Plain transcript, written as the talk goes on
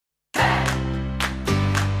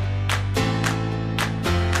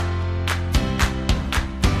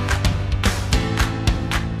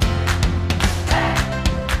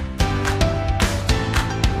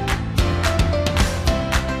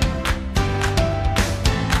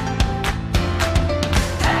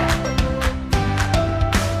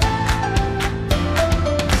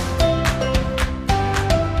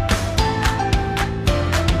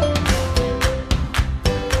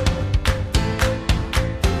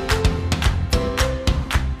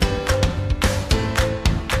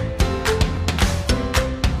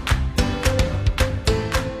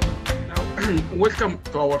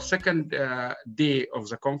to our second day of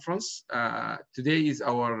the conference. Today is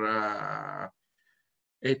our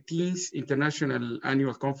 18th International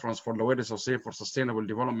Annual Conference for Lawyers Association for Sustainable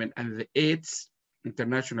Development and the 8th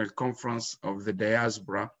International Conference of the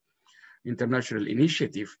Diaspora International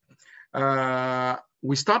Initiative.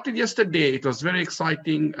 We started yesterday. It was very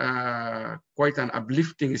exciting, quite an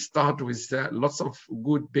uplifting start with lots of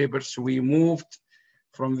good papers. We moved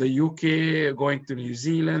from the UK, going to New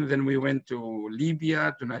Zealand, then we went to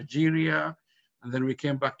Libya, to Nigeria, and then we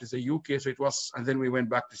came back to the UK. So it was, and then we went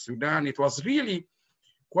back to Sudan. It was really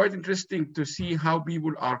quite interesting to see how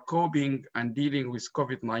people are coping and dealing with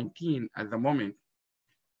COVID-19 at the moment.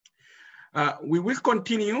 We will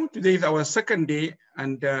continue. Today is our second day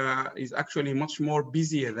and is actually much more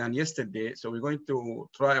busier than yesterday. So we're going to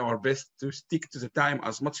try our best to stick to the time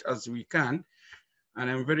as much as we can. And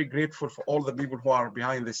I'm very grateful for all the people who are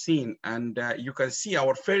behind the scene. And you can see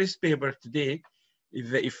our first paper today is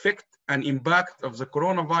the effect and impact of the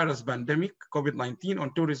coronavirus pandemic, COVID-19,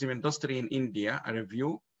 on tourism industry in India, a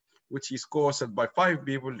review, which is co-authored by 5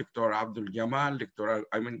 people, Dr. Abdul, Jamal, Dr.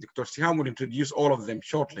 Siham will introduce all of them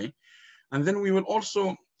shortly. And then we will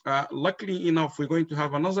also, luckily enough, we're going to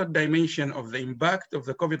have another dimension of the impact of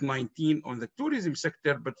the COVID-19 on the tourism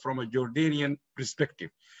sector, but from a Jordanian perspective.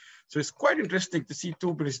 So it's quite interesting to see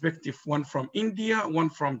 2 perspectives, one from India, one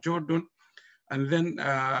from Jordan. And then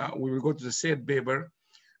we will go to the third paper.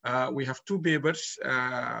 We have 2 papers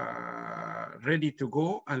ready to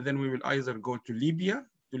go. And then we will either go to Libya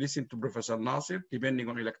to listen to Professor Nasir, depending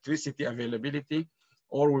on electricity availability,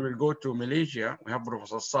 or we will go to Malaysia. We have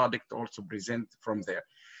Professor Saad to also present from there.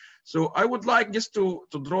 So I would like just to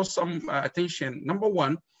draw some attention. Number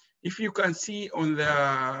one, if you can see on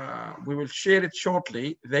the, we will share it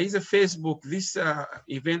shortly. There is a Facebook, this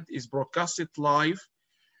event is broadcasted live.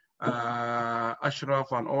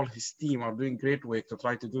 Ashraf and all his team are doing great work to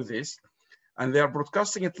try to do this. And they are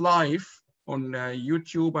broadcasting it live on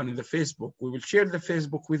YouTube and in the Facebook. We will share the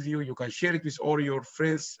Facebook with you. You can share it with all your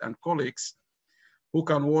friends and colleagues who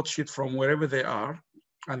can watch it from wherever they are.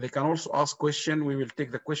 And they can also ask questions. We will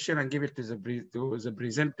take the question and give it to the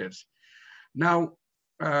presenters. Now,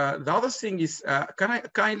 the other thing is, can I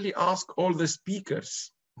kindly ask all the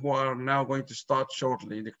speakers who are now going to start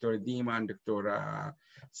shortly, Dr. Dima and Dr.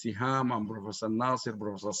 Siham and Professor Nasir,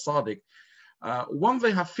 Professor Sadiq, once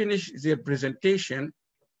they have finished their presentation,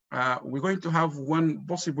 we're going to have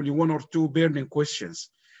possibly one or 2 burning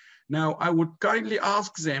questions. Now, I would kindly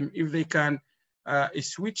ask them if they can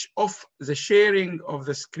switch off the sharing of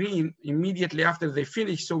the screen immediately after they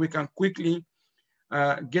finish so we can quickly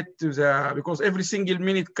get to the, because every single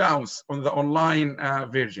minute counts on the online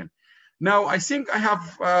version. Now, I think I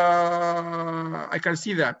have, I can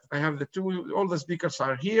see that. I have all the speakers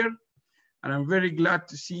are here. And I'm very glad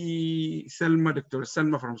to see Selma, Dr.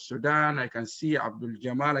 Selma from Sudan. I can see Abdul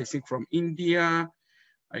Jamal, I think from India.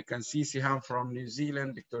 I can see Siham from New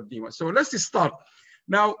Zealand, Dr. Dima. So let's just start.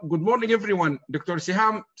 Now, good morning, everyone. Dr.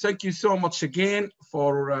 Siham, thank you so much again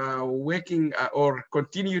for waking or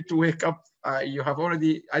continue to wake up. You have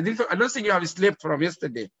already, I don't think you have slept from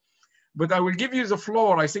yesterday, but I will give you the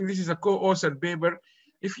floor. I think this is a co-authored paper.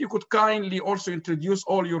 If you could kindly also introduce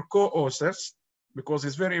all your co-authors, because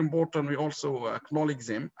it's very important we also acknowledge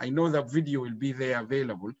them. I know that video will be there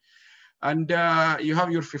available. And you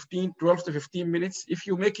have your 12 to 15 minutes. If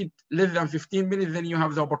you make it less than 15 minutes, then you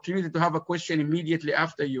have the opportunity to have a question immediately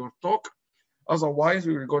after your talk. Otherwise,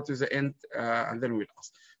 we will go to the end and then we'll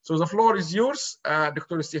ask. So the floor is yours.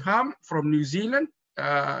 Dr. Siham from New Zealand,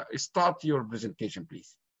 start your presentation,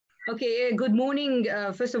 please. Okay, good morning,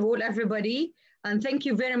 first of all, everybody. And thank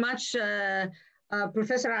you very much,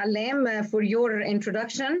 Professor Alam, for your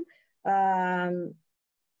introduction.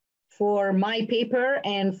 For my paper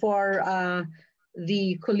and for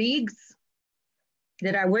the colleagues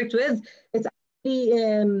that I worked with. It's actually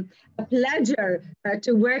a pleasure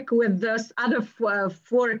to work with those other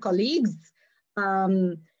 4 colleagues.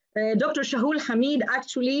 Dr. Shahul Hameed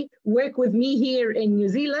actually worked with me here in New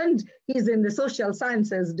Zealand. He's in the Social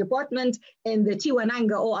Sciences Department in the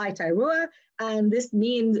TeWānanga or Aotearoa, and this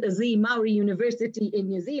means the Maori University in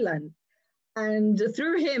New Zealand. And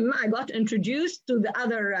through him, I got introduced to the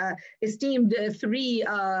other esteemed 3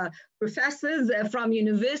 professors from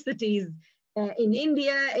universities in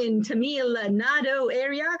India, in Tamil Nadu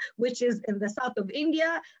area, which is in the south of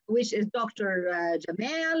India, which is Dr.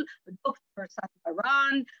 Jamal, Dr.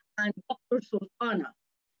 Sankaran, and Dr. Sultana.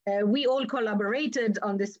 We all collaborated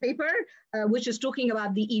on this paper, which is talking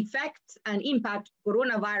about the effects and impact of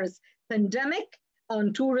coronavirus pandemic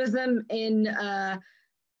on tourism in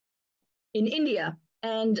India.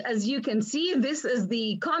 And as you can see, this is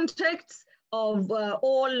the context of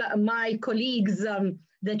all my colleagues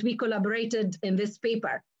that we collaborated in this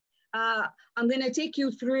paper. I'm going to take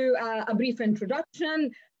you through a brief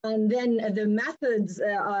introduction, and then the methods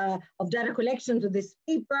of data collection to this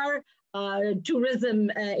paper, tourism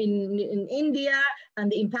in India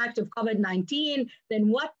and the impact of COVID-19, then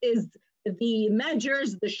what is the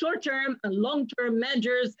measures, the short-term and long-term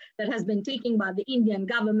measures that has been taken by the Indian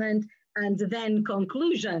government, and then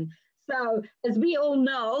conclusion. So as we all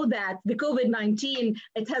know that the COVID-19,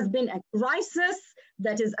 it has been a crisis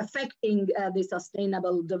that is affecting the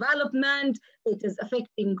sustainable development. It is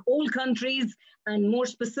affecting all countries, and more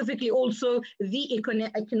specifically also the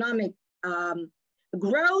economic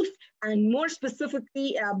growth. And more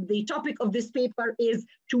specifically, the topic of this paper is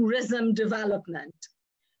tourism development.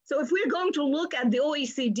 So if we're going to look at the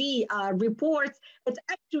OECD reports, it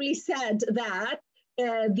actually said that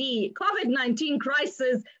the COVID-19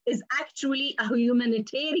 crisis is actually a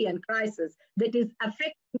humanitarian crisis that is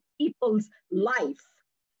affecting people's life.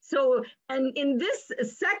 So, and in this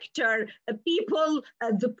sector, people,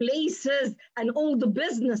 the places, and all the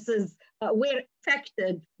businesses were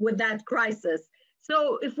affected with that crisis.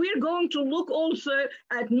 So if we're going to look also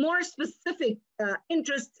at more specific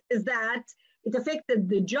interests, is that it affected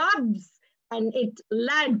the jobs, and it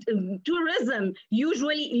led, tourism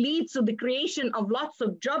usually leads to the creation of lots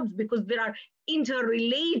of jobs because there are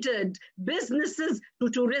interrelated businesses to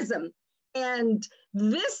tourism. And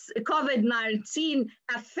this COVID-19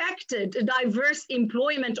 affected diverse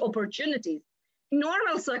employment opportunities. In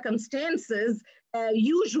normal circumstances,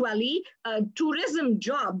 usually tourism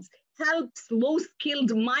jobs helps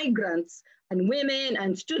low-skilled migrants and women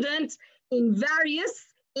and students in various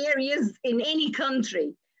areas in any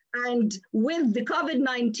country. And with the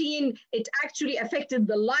COVID-19, it actually affected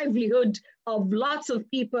the livelihood of lots of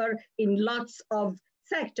people in lots of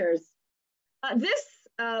sectors. This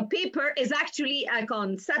paper is actually a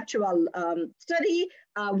conceptual study.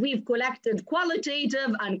 We've collected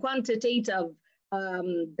qualitative and quantitative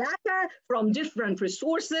data from different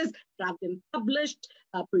resources that have been published,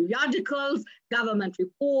 periodicals, government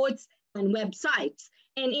reports, and websites.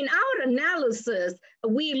 And in our analysis,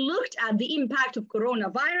 we looked at the impact of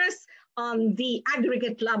coronavirus on the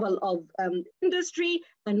aggregate level of industry,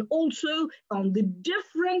 and also on the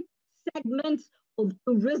different segments of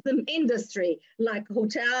tourism industry, like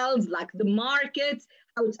hotels, like the markets,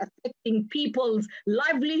 how it's affecting people's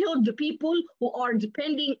livelihood, the people who are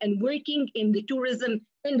depending and working in the tourism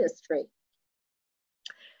industry.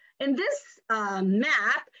 In this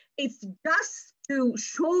map, it's just to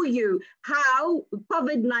show you how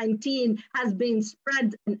COVID-19 has been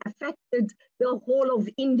spread and affected the whole of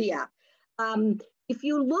India. If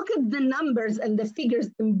you look at the numbers and the figures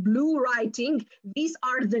in blue writing, these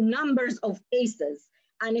are the numbers of cases.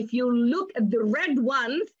 And if you look at the red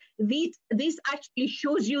ones, this actually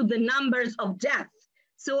shows you the numbers of deaths.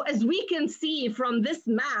 So as we can see from this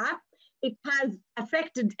map, it has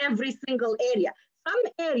affected every single area. Some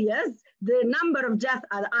areas, the number of deaths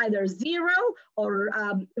are either 0 or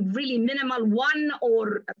really minimal, 1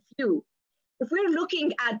 or a few. If we're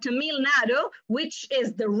looking at Tamil Nadu, which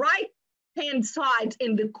is the right-hand side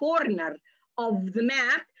in the corner of the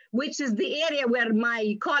map, which is the area where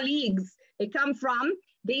my colleagues come from,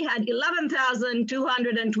 they had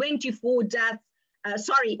 11,224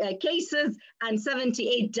 cases and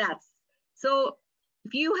 78 deaths. So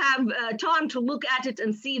if you have time to look at it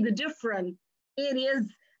and see the different areas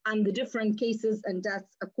and the different cases and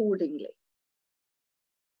deaths accordingly.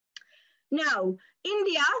 Now,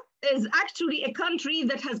 India is actually a country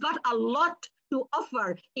that has got a lot to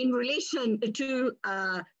offer in relation to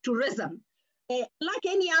tourism. Like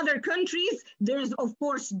any other countries, there's of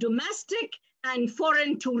course domestic and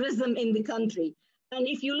foreign tourism in the country. And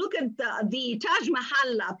if you look at the Taj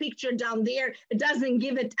Mahal picture down there, it doesn't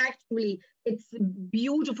give it actually its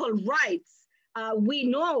beautiful rights. We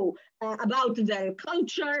know about their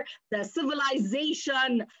culture, the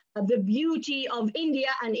civilization, the beauty of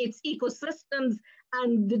India and its ecosystems,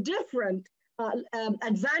 and the different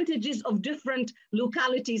advantages of different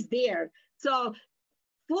localities there. So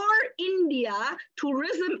for India,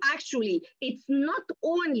 tourism actually, it's not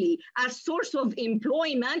only a source of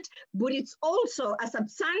employment, but it's also a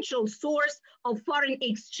substantial source of foreign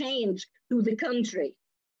exchange to the country.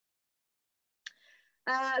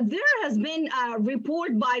 There has been a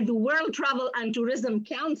report by the World Travel and Tourism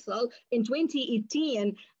Council in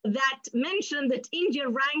 2018 that mentioned that India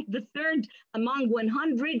ranked the 3rd among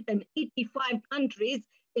 185 countries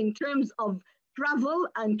in terms of travel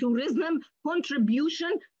and tourism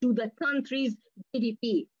contribution to the country's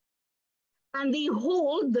GDP. And they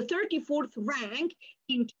hold the 34th rank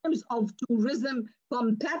in terms of tourism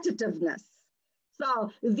competitiveness.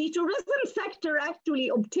 So the tourism sector actually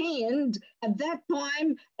obtained at that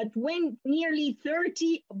time nearly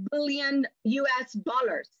 30 billion US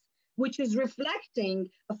dollars, which is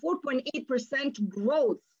reflecting a 4.8%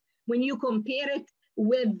 growth when you compare it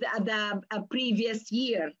with the previous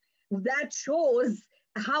year. That shows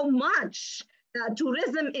how much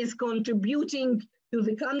tourism is contributing to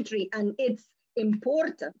the country and its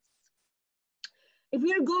importance. If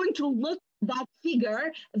we are going to look at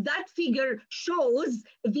that figure shows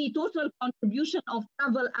the total contribution of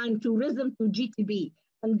travel and tourism to GDP.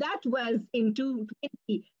 And that was in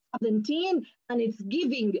 2017, and it's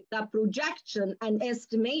giving the projection and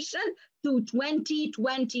estimation to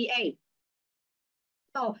 2028.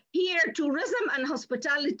 So here, tourism and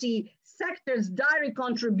hospitality sector's direct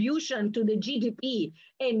contribution to the GDP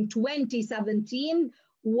in 2017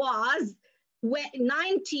 was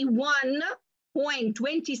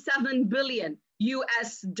 91.27 billion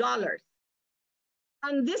US dollars.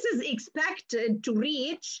 And this is expected to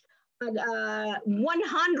reach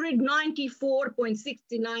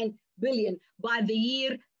 194.69 billion by the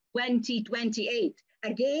year 2028.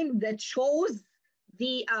 Again, that shows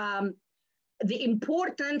the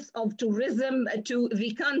importance of tourism to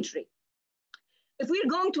the country. If we're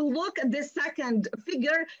going to look at this second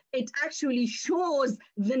figure, it actually shows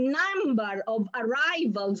the number of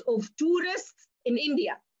arrivals of tourists in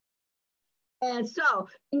India. And so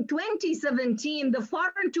in 2017, the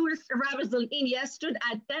foreign tourist arrivals in India stood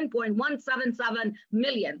at 10.177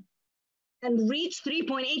 million and reached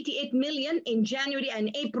 3.88 million in January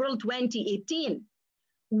and April 2018,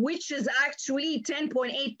 which is actually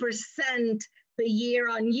 10.8% per year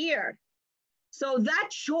on year. So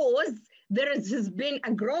that shows there has been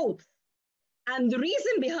a growth. And the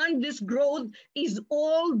reason behind this growth is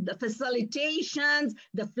all the facilitations,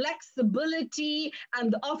 the flexibility,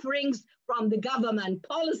 and the offerings from the government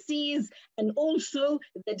policies, and also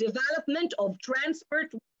the development of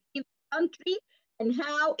transport in the country and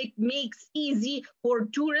how it makes easy for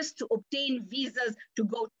tourists to obtain visas to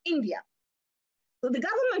go to India. So the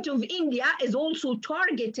government of India is also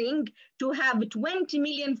targeting to have 20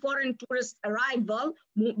 million foreign tourist arrival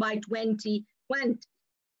by 2020.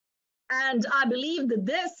 And I believe that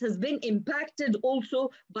this has been impacted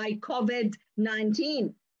also by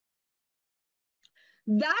COVID-19.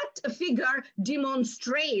 That figure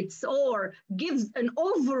demonstrates or gives an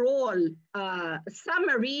overall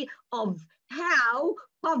summary of how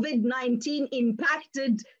COVID-19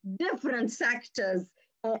 impacted different sectors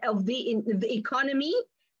of the economy,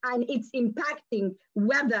 and it's impacting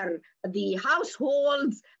whether the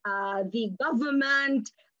households, the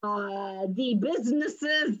government, the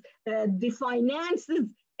businesses, the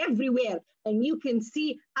finances, everywhere. And you can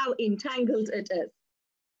see how entangled it is.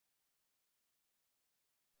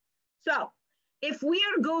 So if we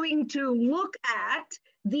are going to look at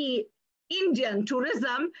the Indian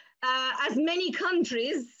tourism, as many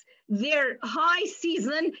countries, their high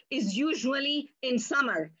season is usually in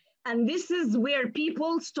summer. And this is where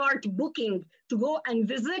people start booking to go and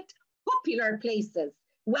visit popular places,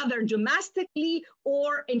 whether domestically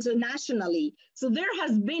or internationally. So there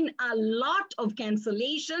has been a lot of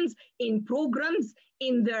cancellations in programs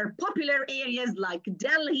in their popular areas like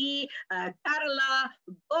Delhi, Kerala,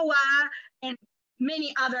 Goa, and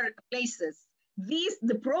many other places.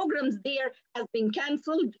 The programs there have been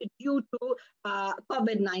canceled due to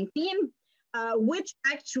COVID-19, which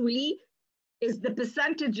actually is the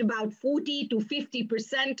percentage about 40 to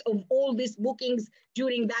 50% of all these bookings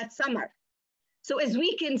during that summer. So as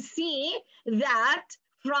we can see that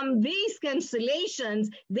from these cancellations,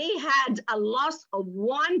 they had a loss of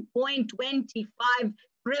 1.25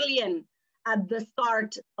 trillion at the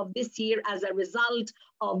start of this year as a result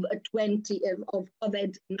of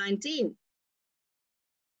COVID-19.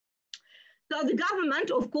 So the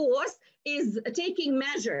government, of course, is taking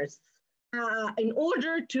measures in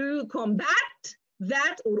order to combat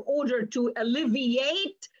that, or in order to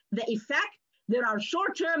alleviate the effect. There are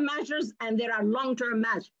short-term measures and there are long-term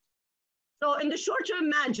measures. So in the short-term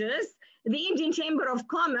measures, the Indian Chamber of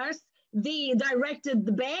Commerce, they directed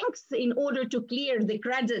the banks in order to clear the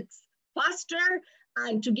credits faster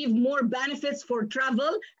and to give more benefits for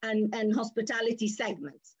travel and hospitality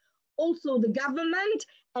segments. Also, the government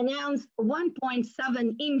announced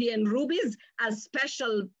 1.7 Indian rupees as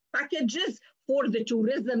special packages for the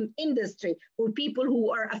tourism industry for people who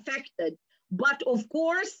are affected. But of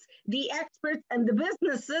course, the experts and the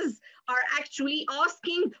businesses are actually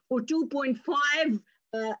asking for 2.5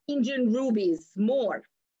 Indian rupees more.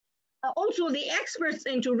 Also, the experts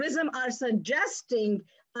in tourism are suggesting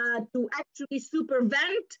to actually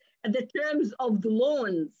supervent the terms of the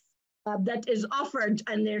loans that is offered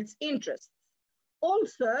and their interest.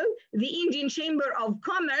 Also, the Indian Chamber of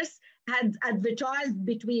Commerce had advertised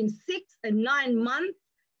between 6 and 9 months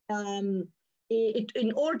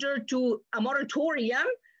in order to a moratorium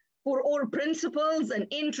for all principals and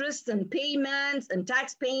interests and payments and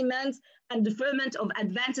tax payments and deferment of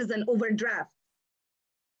advances and overdrafts.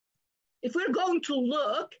 If we're going to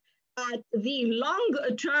look at the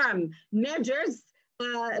long-term measures,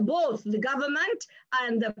 both the government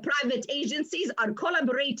and the private agencies are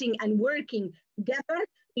collaborating and working together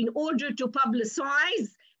in order to publicize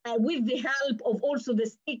with the help of also the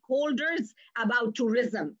stakeholders about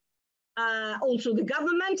tourism. Also, the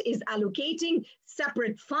government is allocating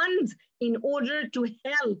separate funds in order to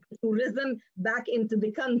help tourism back into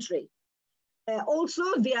the country. Also,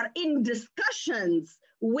 they are in discussions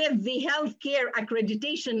with the healthcare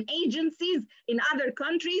accreditation agencies in other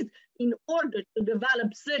countries in order to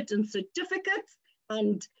develop certain certificates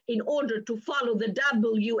and in order to follow the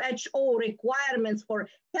WHO requirements for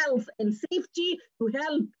health and safety to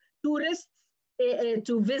help tourists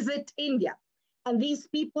to visit India. And these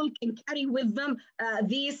people can carry with them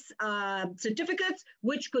these certificates,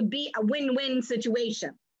 which could be a win-win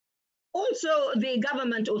situation. Also, the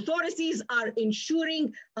government authorities are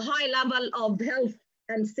ensuring a high level of health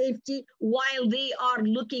and safety while they are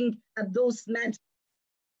looking at those measures.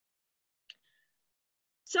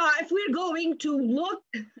 So if we're going to look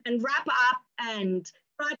and wrap up and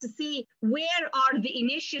try to see where are the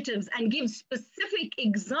initiatives and give specific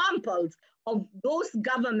examples of those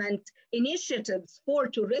government initiatives for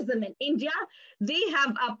tourism in India, they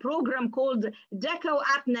have a program called Dekho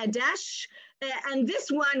Apna Desh, and this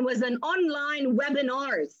one was an online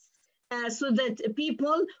webinars so that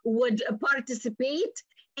people would participate.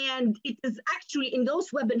 And it is actually in those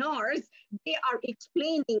webinars, they are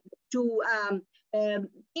explaining to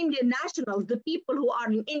Indian nationals, the people who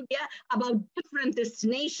are in India, about different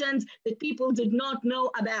destinations that people did not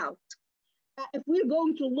know about. If we're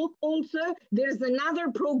going to look also, there's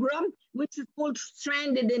another program which is called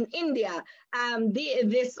Stranded in India.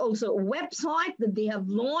 This also a website that they have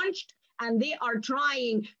launched, and they are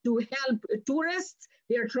trying to help tourists.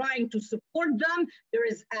 They're trying to support them. There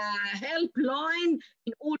is a helpline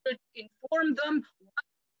in order to inform them what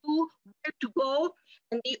to do, where to go.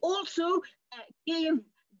 And they also gave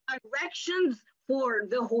directions for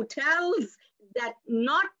the hotels that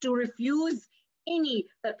not to refuse any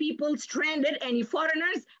people stranded, any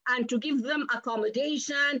foreigners, and to give them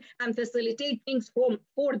accommodation and facilitate things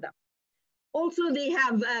for them. Also, they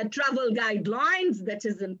have travel guidelines that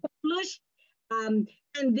is in Polish, and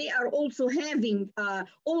they are also having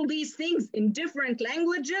all these things in different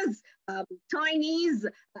languages, Chinese,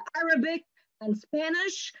 Arabic, and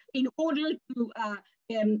Spanish, in order to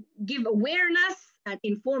give awareness and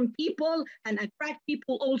inform people and attract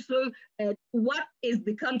people also what is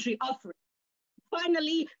the country offering.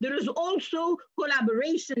 Finally, there is also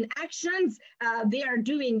collaboration actions. They are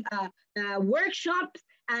doing workshops,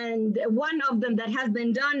 and one of them that has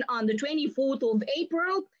been done on the 24th of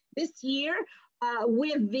April this year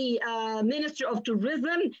with the Minister of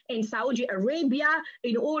Tourism in Saudi Arabia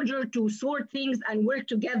in order to sort things and work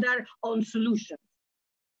together on solutions.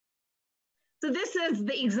 So this is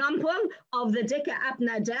the example of the Dekho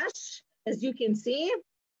Apna Desh, as you can see.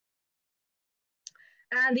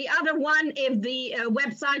 And the other one is the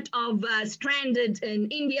website of Stranded in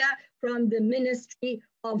India from the Ministry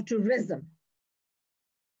of Tourism.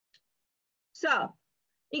 So,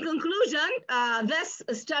 in conclusion, this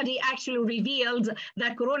study actually revealed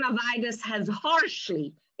that coronavirus has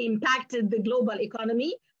harshly impacted the global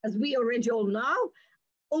economy, as we already all know.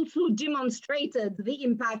 Also demonstrated the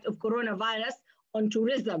impact of coronavirus on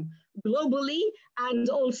tourism globally and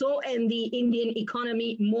also in the Indian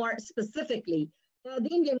economy more specifically. The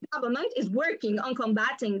Indian government is working on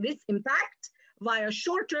combating this impact via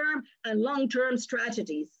short-term and long-term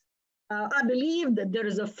strategies. I believe that there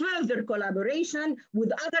is a further collaboration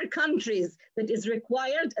with other countries that is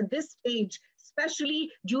required at this stage,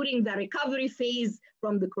 especially during the recovery phase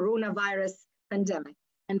from the coronavirus pandemic.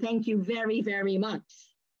 And thank you very, very much.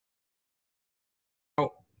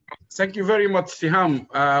 Oh, thank you very much, Siham.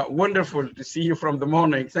 Wonderful to see you from the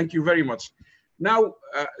morning. Thank you very much. Now,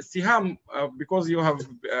 Siham, because you have,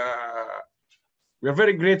 we are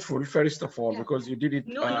very grateful, first of all, because you did it.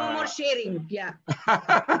 No more sharing, yeah.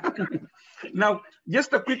 Now,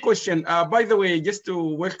 just a quick question. By the way, just to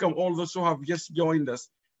welcome all those who have just joined us.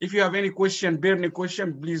 If you have any question, burning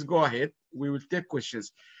question, please go ahead. We will take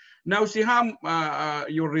questions. Now, Siham,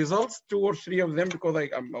 your results, 2 or 3 of them, because I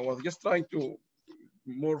was just trying to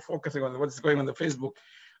more focusing on what's going on the Facebook.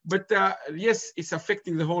 But yes, it's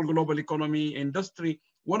affecting the whole global economy, industry.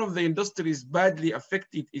 one of the industries badly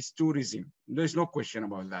affected is tourism. There's no question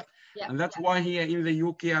about that. Yeah, and that's why here in the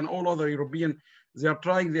UK and all other European, they are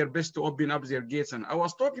trying their best to open up their gates. And I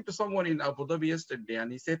was talking to someone in Abu Dhabi yesterday,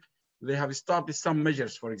 and he said they have started some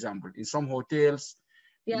measures. For example, in some hotels,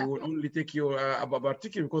 you will only take you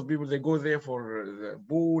particularly because people, they go there for the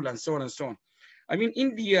pool and so on and so on. I mean,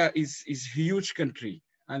 India is a huge country,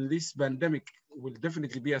 and this pandemic will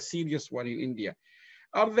definitely be a serious one in India.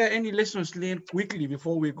 Are there any lessons learned quickly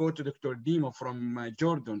before we go to Dr. Dima from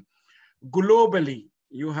Jordan? Globally,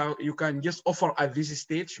 you can just offer at this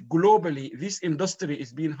stage. Globally, this industry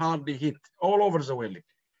is being hardly hit all over the world.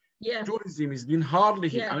 Yeah. Tourism is being hardly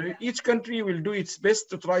hit. Yeah. I mean, each country will do its best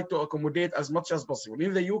to try to accommodate as much as possible.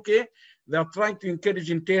 In the UK, they are trying to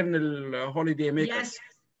encourage internal holiday makers.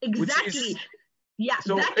 Yes, exactly. Yeah.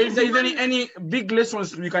 So is there any big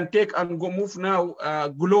lessons we can take and go move now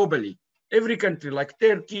globally? Every country like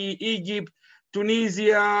Turkey, Egypt,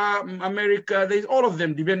 Tunisia, America, there's all of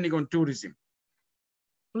them depending on tourism.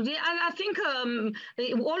 I think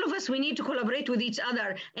all of us, we need to collaborate with each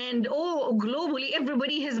other, and globally,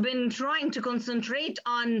 everybody has been trying to concentrate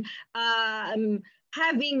on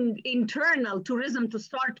having internal tourism to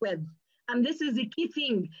start with. And this is a key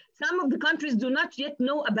thing. Some of the countries do not yet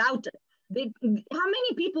know about it. How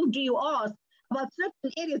many people do you ask about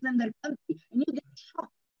certain areas in their country and you get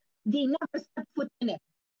shocked? They never step foot in it.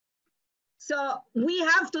 So we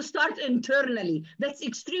have to start internally. That's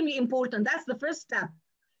extremely important. That's the first step.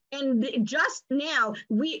 And just now,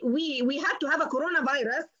 we had to have a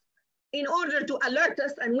coronavirus in order to alert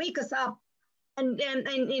us and wake us up and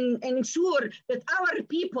ensure that our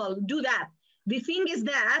people do that. The thing is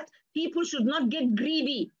that people should not get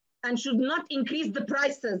greedy and should not increase the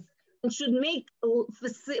prices and should make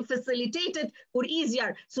facilitate it or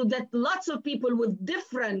easier so that lots of people with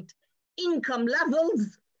different income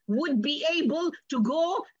levels would be able to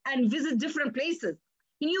go and visit different places.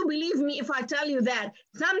 Can you believe me if I tell you that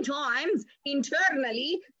sometimes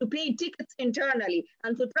internally, to pay tickets internally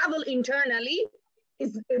and to travel internally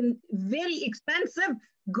is very expensive.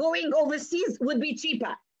 Going overseas would be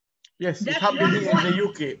cheaper. Yes, it happened here in the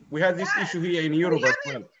UK. We had this issue here in Europe as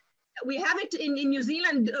well. We have it in New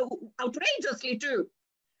outrageously too.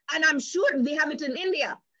 And I'm sure they have it in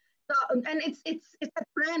India. So, and it's a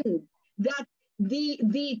trend that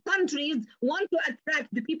the countries want to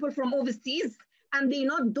attract the people from overseas and they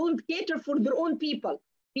don't cater for their own people.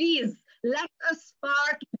 Please, let us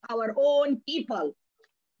start with our own people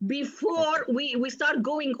before we start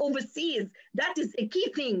going overseas. That is a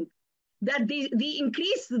key thing, that they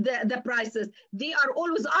increase the prices. They are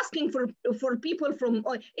always asking for people from,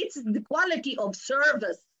 it's the quality of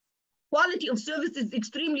service. Quality of service is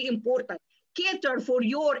extremely important. Cater for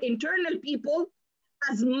your internal people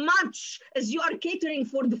as much as you are catering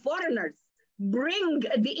for the foreigners. Bring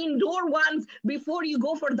the indoor ones before you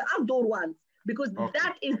go for the outdoor ones, because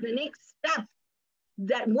that is the next step.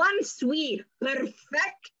 That once we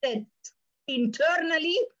perfect it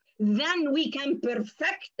internally, then we can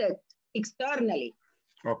perfect it externally.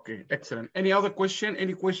 Okay, excellent. Any other question?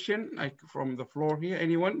 Any question like from the floor here?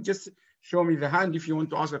 Anyone? Just show me the hand if you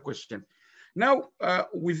want to ask a question. Now,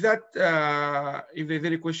 with that, if there's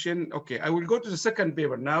any question, okay, I will go to the second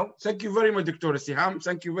paper now. Thank you very much, Dr. Siham.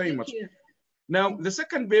 Thank you very much. Now, the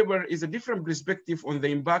second paper is a different perspective on the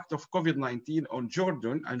impact of COVID-19 on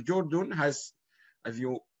Jordan. And Jordan has, as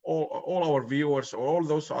you all our viewers or all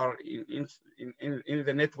those who are in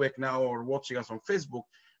the network now or watching us on Facebook,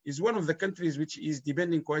 is one of the countries which is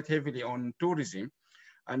depending quite heavily on tourism.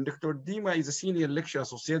 And Dr. Dima is a senior lecturer,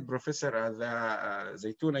 associate professor at the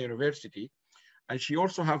Zaytoonah University. And she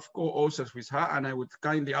also have co-authors with her. And I would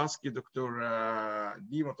kindly ask you, Dr.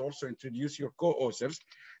 Dima, to also introduce your co-authors.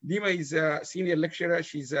 Dima is a senior lecturer.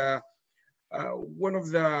 She's one of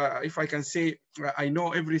the, if I can say, I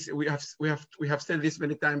know we have said this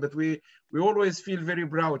many times, but we always feel very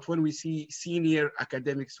proud when we see senior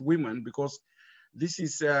academics women, because this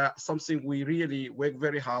is something we really work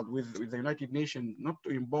very hard with the United Nations, not to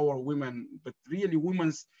empower women, but really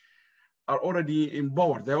women are already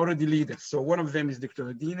empowered. They're already leaders. So one of them is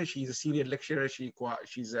Dr. Dina. She's a senior lecturer.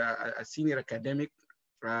 She's a senior academic,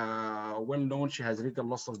 well-known. She has written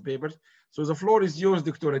lots of papers. So the floor is yours,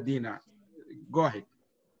 Dr. Dina. Go ahead.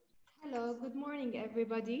 Hello, good morning,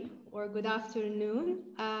 everybody, or good afternoon.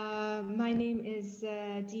 My name is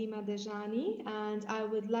Dima Dajani, and I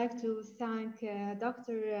would like to thank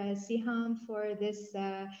Dr. Siham for this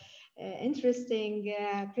interesting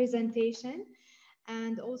presentation.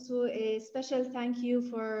 And also a special thank you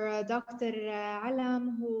for Dr.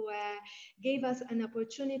 Alam, who gave us an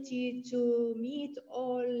opportunity to meet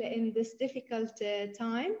all in this difficult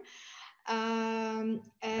time.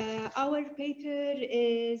 Our paper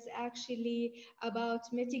is actually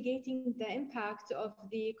about mitigating the impact of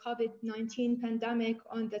the COVID-19 pandemic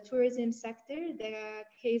on the tourism sector, the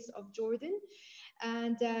case of Jordan.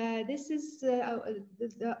 And this is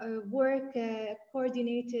the work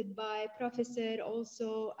coordinated by Professor,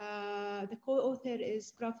 also the co-author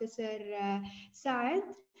is Professor Saad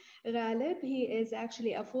Ghalib. He is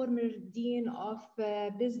actually a former dean of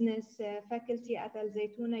business faculty at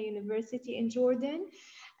Al-Zaytoonah University in Jordan.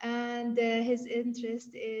 And his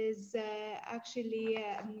interest is actually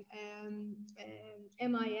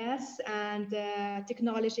MIS and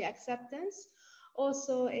technology acceptance.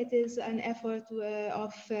 Also, it is an effort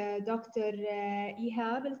of Dr.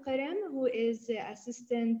 Ihab Qirem, who is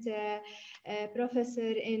assistant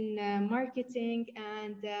professor in marketing,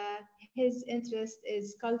 and his interest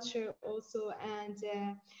is culture also and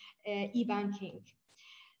e-banking.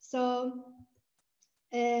 So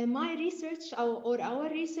my research or our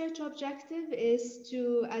research objective is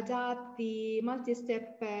to adapt the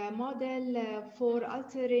multi-step model for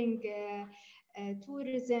altering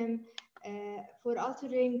tourism, for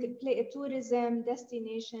altering tourism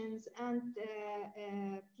destinations and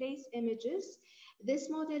place images. This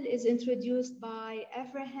model is introduced by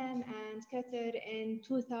Abraham and Qatar in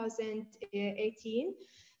 2018,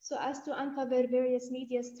 so as to uncover various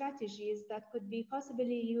media strategies that could be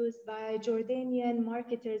possibly used by Jordanian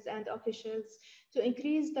marketers and officials to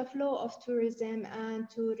increase the flow of tourism and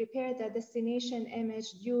to repair the destination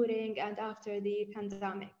image during and after the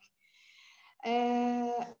pandemic.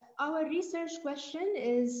 Our research question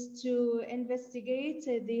is to investigate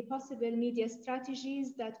the possible media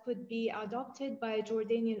strategies that could be adopted by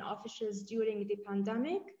Jordanian officials during the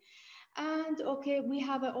pandemic. And okay, we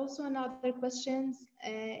have also another question,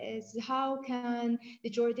 is how can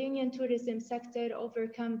the Jordanian tourism sector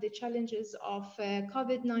overcome the challenges of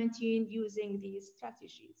COVID-19 using these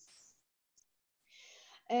strategies?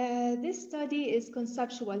 This study is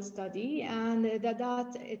conceptual study, and the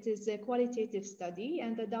data, it is a qualitative study,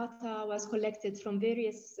 and the data was collected from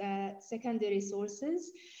various secondary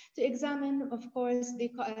sources to examine, of course,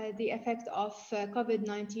 the effect of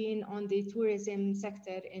COVID-19 on the tourism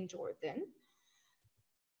sector in Jordan.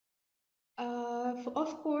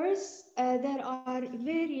 Of course, there are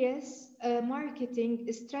various marketing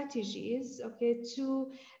strategies, okay, to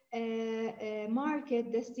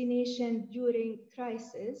market destination during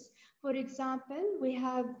crisis. For example, we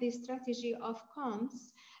have the strategy of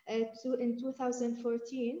Combs in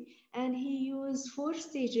 2014, and he used 4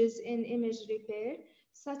 stages in image repair,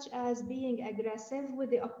 such as being aggressive with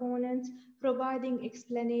the opponent, providing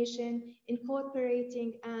explanation,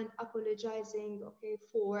 incorporating, and apologizing, okay,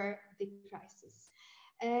 for the crisis.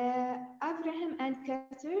 Abraham and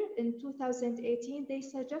Qatar in 2018, they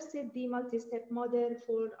suggested the multi-step model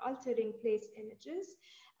for altering place images.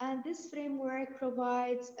 And this framework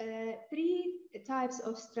provides 3 types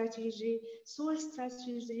of strategy: source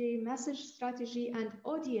strategy, message strategy, and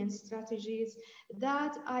audience strategies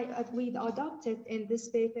that we adopted in this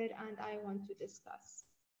paper, and I want to discuss.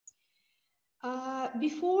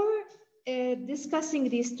 Before discussing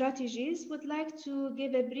these strategies, would like to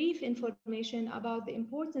give a brief information about the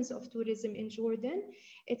importance of tourism in Jordan.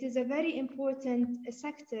 It is a very important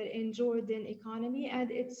sector in Jordan economy,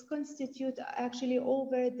 and it's constitute actually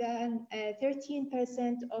over than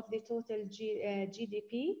 13% of the total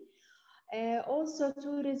GDP. Also,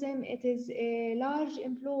 tourism, it is a large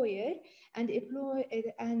employer, and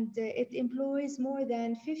it employs more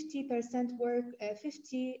than 50%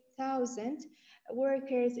 50,000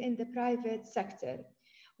 workers in the private sector.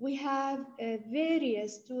 We have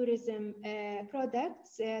various tourism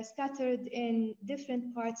products scattered in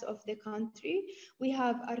different parts of the country. We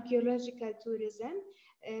have archaeological tourism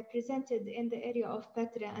presented in the area of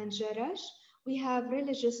Petra and Jarash. We have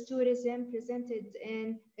religious tourism presented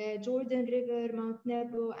in Jordan River, Mount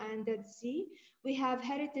Nebo, and Dead Sea. We have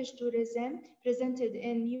heritage tourism presented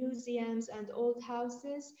in museums and old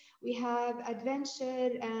houses. We have adventure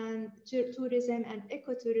and tourism and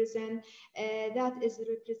ecotourism that is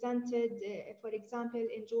represented, for example,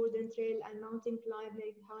 in Jordan Trail and mountain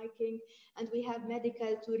climbing, hiking. And we have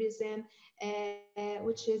medical tourism,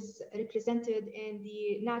 which is represented in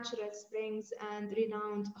the natural springs and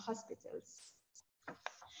renowned hospitals.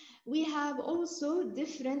 We have also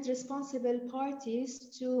different responsible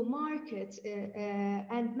parties to market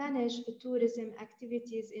and manage tourism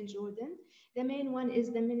activities in Jordan. The main one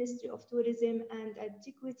is the Ministry of Tourism and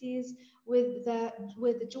Antiquities with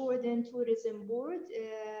the Jordan Tourism Board,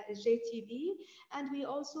 JTB, and we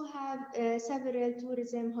also have several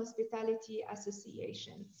tourism hospitality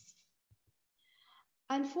associations.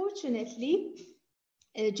 Unfortunately,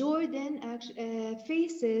 Jordan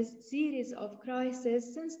faces series of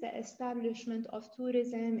crises since the establishment of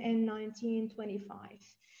tourism in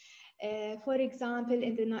 1925. For example,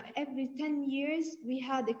 every 10 years, we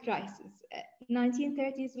had a crisis.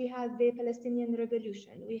 1930s, we had the Palestinian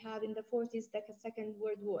Revolution. We had in the 40s, the Second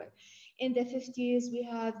World War. In the 50s, we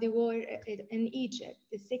have the war in Egypt.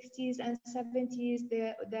 The 60s and 70s,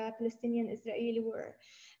 the Palestinian-Israeli war.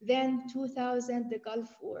 Then 2000, the Gulf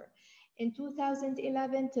War. In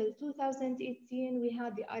 2011 till 2018, we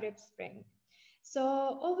had the Arab Spring.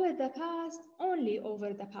 So only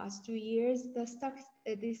over the past 2 years, the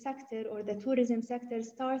sector or the tourism sector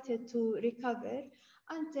started to recover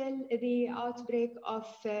until the outbreak of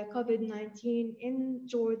COVID-19 in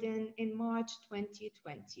Jordan in March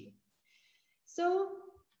 2020. So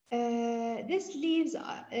this leaves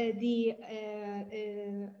the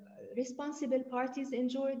responsible parties in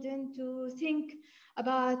Jordan to think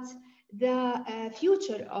about the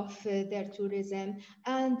future of their tourism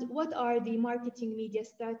and what are the marketing media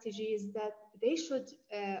strategies that they should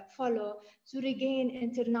follow to regain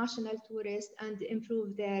international tourists and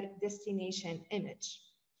improve their destination image.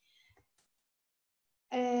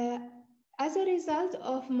 As a result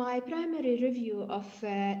of my primary review of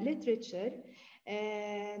literature,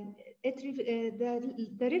 the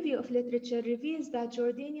review of literature reveals that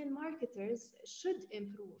Jordanian marketers should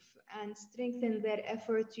improve and strengthen their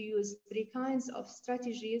effort to use 3 kinds of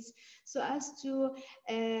strategies so as to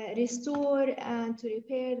restore and to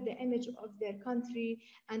repair the image of their country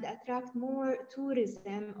and attract more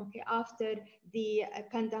tourism after the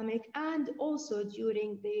pandemic and also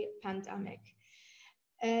during the pandemic.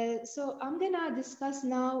 So I'm gonna discuss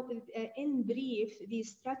now in brief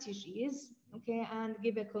these strategies, and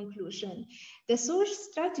give a conclusion. The source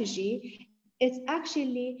strategy, it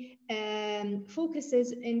actually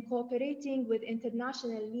focuses in cooperating with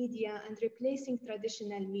international media and replacing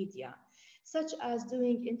traditional media, such as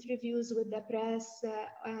doing interviews with the press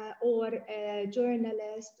or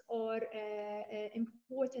journalists or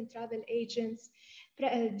important travel agents,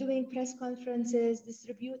 doing press conferences,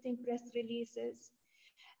 distributing press releases.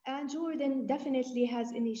 And Jordan definitely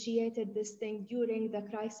has initiated this thing during the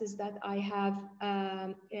crisis that I have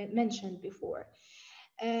mentioned before.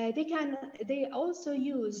 They also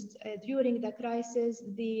used during the crisis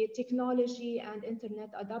the technology and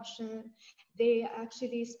internet adoption. They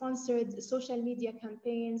actually sponsored social media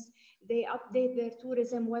campaigns. They update their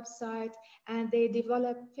tourism website, and they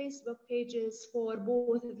develop Facebook pages for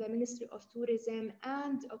both the Ministry of Tourism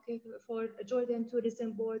and for Jordan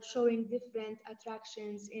Tourism Board, showing different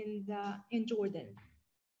attractions in Jordan.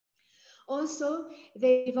 Also,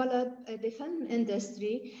 they develop the film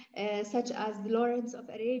industry, such as the Lawrence of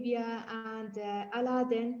Arabia and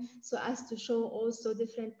Aladdin, so as to show also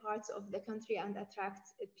different parts of the country and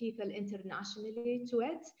attract people internationally to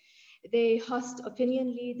it. They host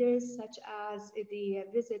opinion leaders, such as the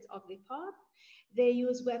visit of the Pope. They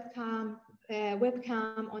use webcam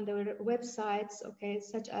on their websites,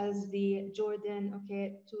 such as the Jordan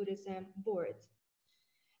Tourism Board.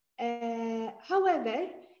 However,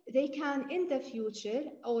 they can in the future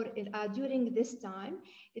or during this time,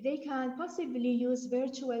 they can possibly use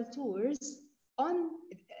virtual tours on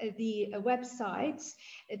the websites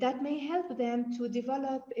that may help them to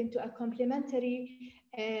develop into a complementary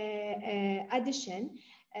addition.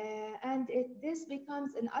 And this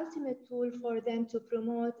becomes an ultimate tool for them to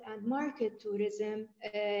promote and market tourism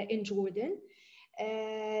in Jordan.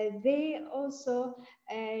 They also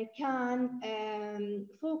can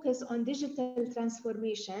focus on digital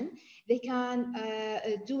transformation. They can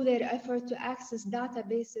do their effort to access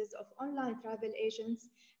databases of online travel agents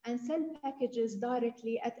and sell packages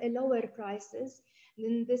directly at a lower prices.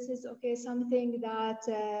 And this is something that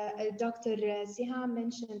Dr. Siham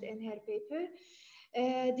mentioned in her paper.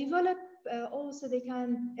 Also, they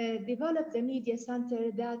can develop the media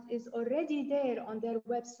center that is already there on their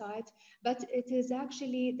website, but it is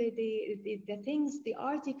actually the things, the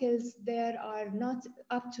articles there are not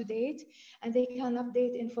up to date, and they can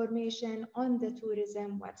update information on the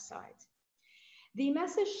tourism website. The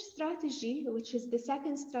message strategy, which is the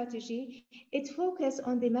second strategy, it focuses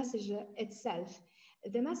on the message itself.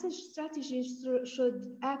 The message strategy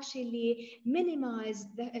should actually minimize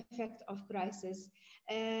the effect of crisis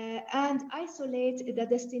and isolate the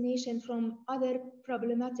destination from other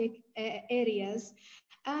problematic areas,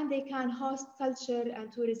 and they can host culture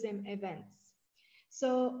and tourism events.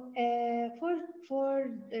 So for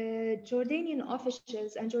Jordanian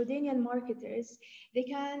officials and Jordanian marketers, they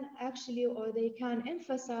can actually, or they can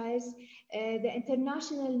emphasize the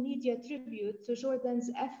international media tribute to Jordan's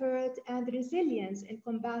effort and resilience in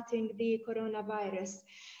combating the coronavirus.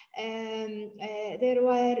 There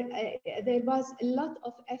was a lot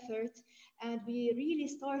of effort, and we really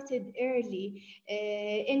started early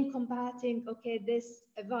in combating this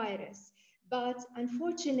virus. But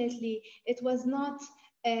unfortunately, it was not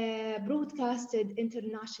broadcasted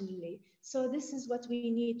internationally. So this is what we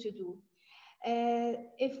need to do.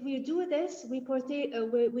 If we do this, we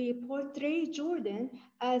portray Jordan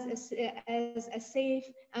as a safe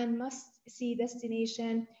and must-see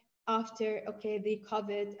destination after the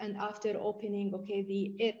COVID and after opening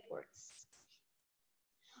the airports.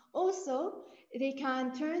 Also, they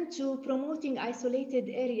can turn to promoting isolated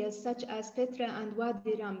areas such as Petra and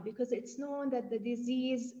Wadi Rum, because it's known that the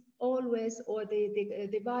disease always, or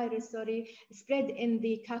the virus, sorry, spread in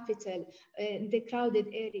the capital, in the crowded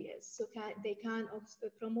areas. So they can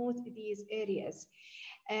also promote these areas.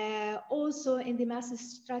 Also, in the mass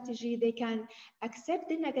strategy, they can accept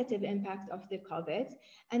the negative impact of the COVID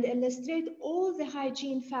and illustrate all the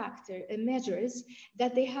hygiene measures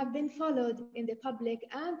that they have been followed in the public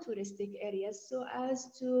and touristic areas, so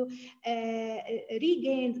as to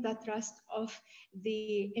regain the trust of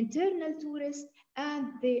the internal tourist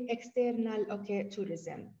and the external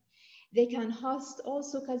tourism. They can host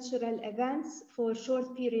also cultural events for a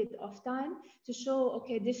short period of time to show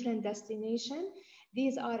different destinations.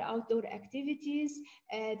 These are outdoor activities.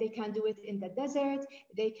 They can do it in the desert.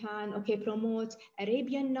 They can promote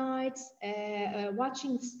Arabian Nights,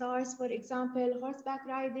 watching stars, for example, horseback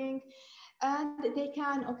riding. And they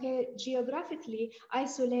can geographically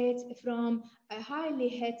isolate from highly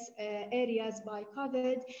hit areas by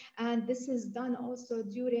COVID. And this is done also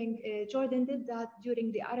during, Jordan did that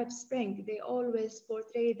during the Arab Spring. They always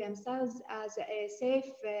portray themselves as a safe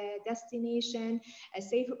destination, a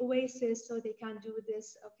safe oasis, so they can do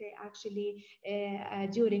this actually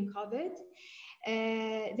during COVID.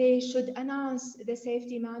 They should announce the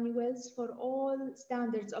safety manuals for all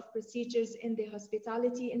standards of procedures in the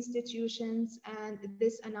hospitality institutions, and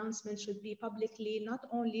this announcement should be publicly, not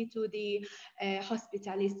only to the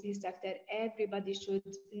hospitality sector. Everybody should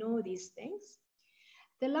know these things.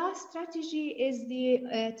 The last strategy is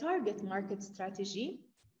the target market strategy.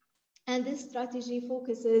 And this strategy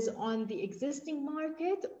focuses on the existing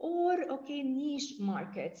market or niche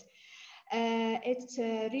market.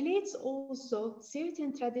 It relates also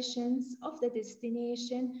certain traditions of the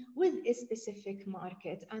destination with a specific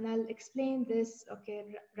market. And I'll explain this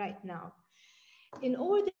right now. In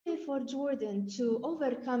order for Jordan to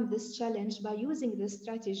overcome this challenge by using this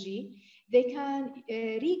strategy, they can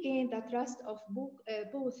regain the trust of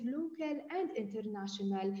both local and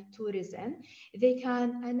international tourism. They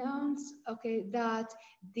can announce that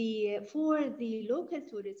for the local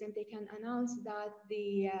tourism, they can announce that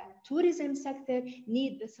the tourism sector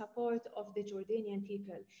need the support of the Jordanian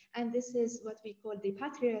people. And this is what we call the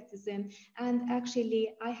patriotism. And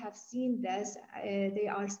actually, I have seen this. They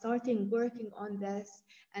are starting working on this.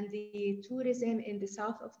 And the tourism in the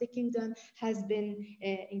south of the kingdom has been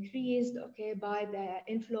increased by the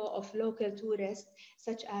inflow of local tourists,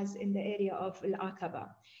 such as in the area of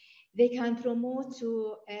Al-Aqaba. They can promote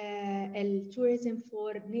to tourism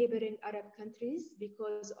for neighboring Arab countries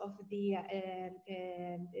because of the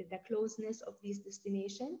closeness of these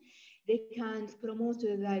destinations. They can promote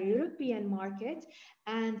to the European market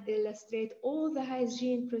and illustrate all the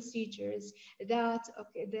hygiene procedures that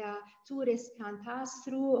the tourists can pass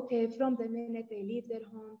through from the minute they leave their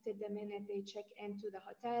home to the minute they check into the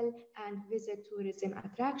hotel and visit tourism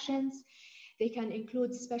attractions. They can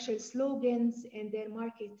include special slogans in their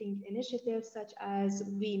marketing initiatives, such as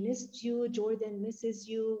 "We missed you," "Jordan misses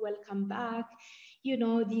you," "Welcome back,"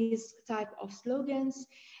 these type of slogans.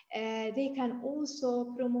 They can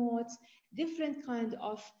also promote different kind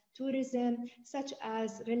of tourism, such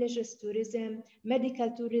as religious tourism,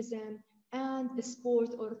 medical tourism, and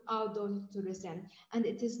sport or outdoor tourism. And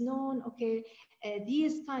it is known,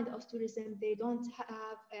 these kind of tourism, they don't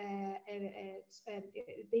have,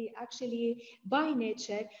 they actually by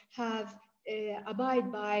nature have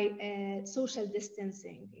abide by social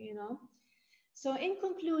distancing, So in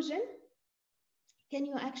conclusion, can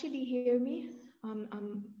you actually hear me?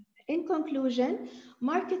 In conclusion,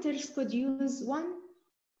 marketers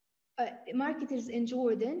in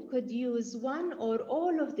Jordan could use one or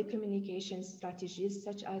all of the communication strategies,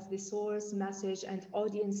 such as the source, message, and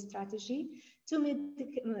audience strategy, to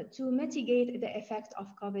mitigate the effect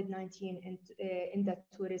of COVID-19 in the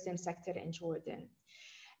tourism sector in Jordan.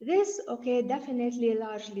 This, definitely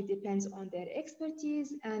largely depends on their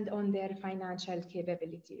expertise and on their financial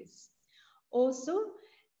capabilities. Also,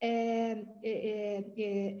 I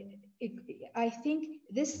think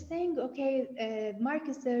this thing,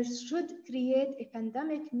 marketers should create a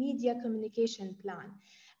pandemic media communication plan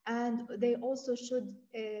And they also should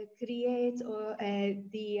create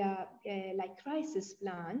like crisis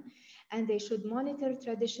plan, and they should monitor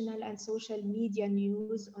traditional and social media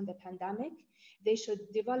news on the pandemic. They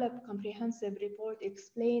should develop comprehensive report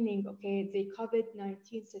explaining, okay, the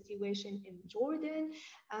COVID-19 situation in Jordan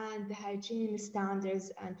and the hygiene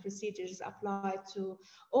standards and procedures applied to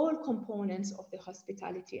all components of the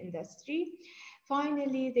hospitality industry.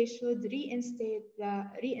 Finally, they should reinstate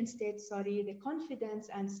the confidence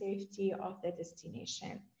and safety of the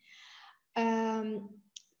destination.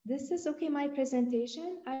 This is my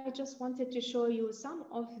presentation. I just wanted to show you some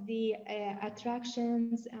of the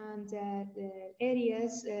attractions and the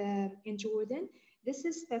areas in Jordan. This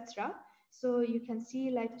is Petra. So you can see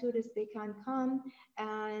like tourists, they can come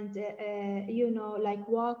and, like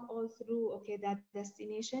walk all through, that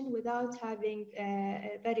destination without having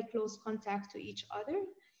a very close contact to each other.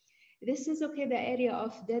 This is, the area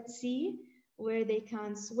of Dead Sea where they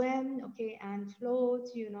can swim, and float,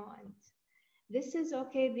 and this is,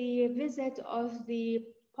 the visit of the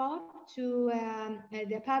Pope to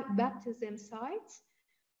the baptism site,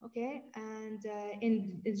 and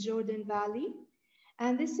in the Jordan Valley.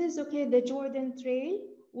 And this is, the Jordan Trail,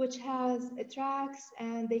 which has tracks,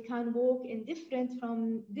 and they can walk in different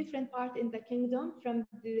parts in the kingdom, from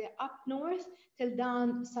the up north till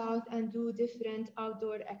down south, and do different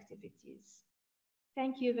outdoor activities.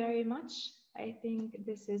 Thank you very much. I think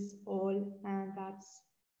this is all, and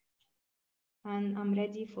I'm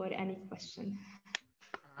ready for any question.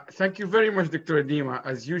 Thank you very much, Dr. Dima.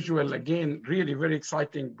 As usual, again, really very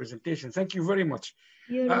exciting presentation. Thank you very much.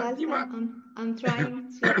 You're welcome. I'm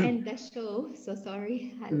trying to end the show, so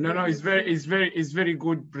sorry. No, it's very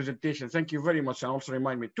good presentation. Thank you very much. And also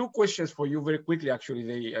remind me, 2 questions for you very quickly.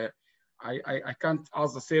 Actually, I can't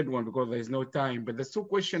ask the third one because there's no time. But the 2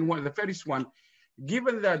 questions. The first one,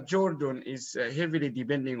 given that Jordan is heavily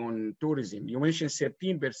depending on tourism, you mentioned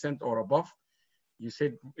 13% or above. You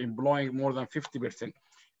said employing more than 50%.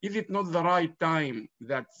 Is it not the right time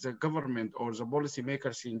that the government or the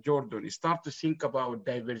policymakers in Jordan start to think about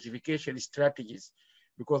diversification strategies?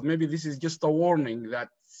 Because maybe this is just a warning that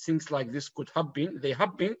things like this could happen. They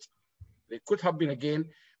could happen again,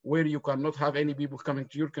 where you cannot have any people coming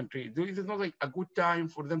to your country. Is it not like a good time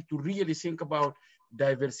for them to really think about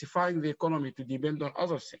diversifying the economy to depend on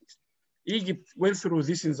other things? Egypt went through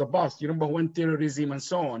this in the past. You remember when terrorism and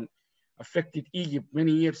so on affected Egypt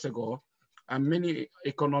many years ago, and many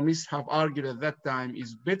economists have argued at that time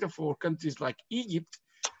is better for countries like Egypt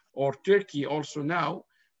or Turkey also now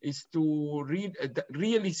is to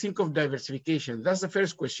really think of diversification. That's the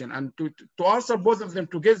first question. And to answer both of them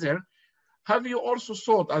together, have you also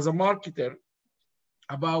thought as a marketer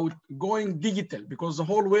about going digital? Because the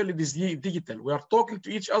whole world is digital. We are talking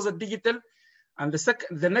to each other digital. And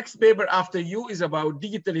the next paper after you is about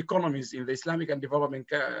digital economies in the Islamic Development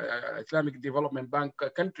Bank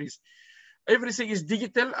countries. Everything is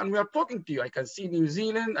digital, and we are talking to you. I can see New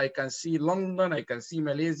Zealand, I can see London, I can see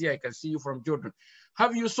Malaysia, I can see you from Jordan.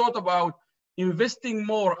 Have you thought about investing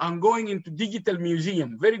more and going into digital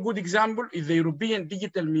museum? Very good example is the European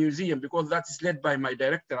Digital Museum, because that is led by my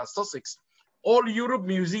director at Sussex. All Europe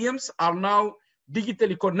museums are now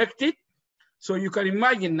digitally connected. So you can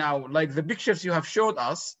imagine now, like the pictures you have showed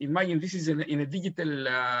us, imagine this is in a digital,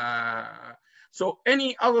 so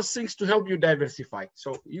any other things to help you diversify?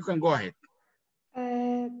 So you can go ahead.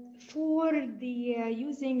 For the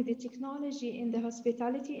using the technology in the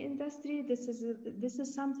hospitality industry, this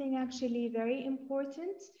is something actually very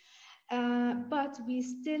important, but we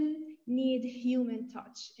still need human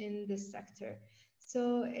touch in this sector.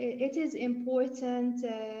 So it is important.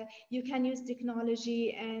 You can use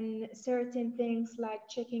technology and certain things like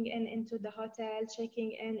checking in into the hotel,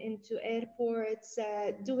 checking in into airports,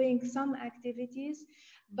 doing some activities,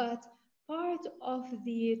 but part of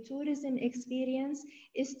the tourism experience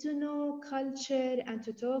is to know culture and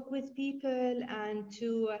to talk with people and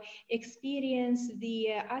to experience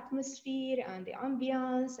the atmosphere and the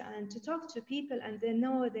ambience and to talk to people and then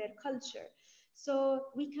know their culture. So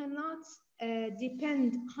we cannot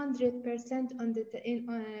depend 100%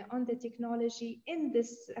 on the technology in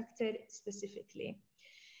this sector specifically.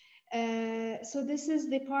 So this is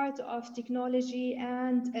the part of technology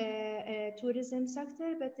and tourism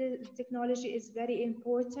sector, but the technology is very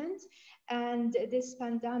important. And this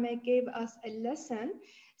pandemic gave us a lesson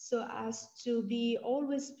so as to be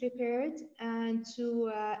always prepared and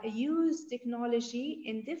to use technology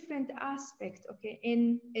in different aspects,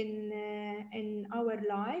 in our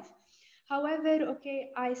life. However,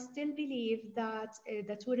 I still believe that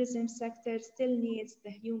the tourism sector still needs the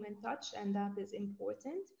human touch, and that is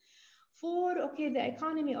important. For the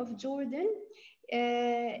economy of Jordan,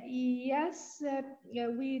 yes,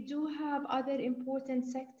 we do have other important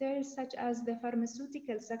sectors such as the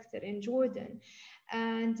pharmaceutical sector in Jordan.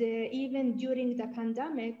 And even during the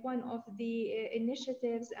pandemic, one of the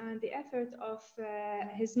initiatives and the effort of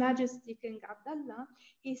His Majesty King Abdullah,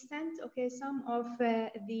 he sent some of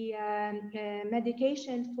the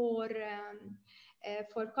medication for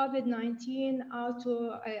COVID-19 out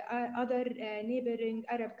to other neighboring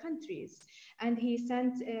Arab countries, and he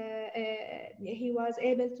sent. He was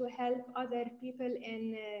able to help other people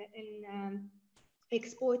in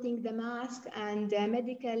exporting the mask and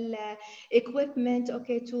medical equipment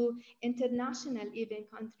to international even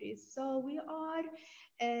countries. So we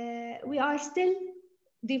are still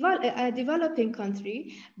a developing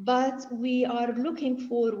country, but we are looking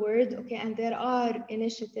forward, and there are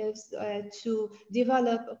initiatives to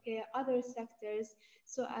develop other sectors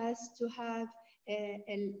so as to have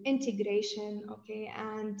an integration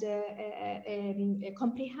and a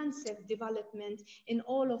comprehensive development in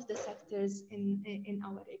all of the sectors in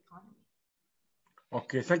our economy.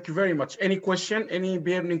 Okay, thank you very much. Any question, any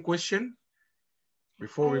burning question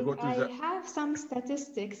before we go to I have some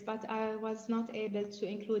statistics, but I was not able to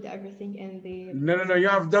include everything in the... No, you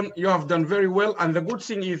have done very well. And the good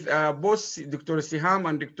thing is both Dr. Siham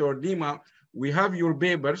and Dr. Dima, we have your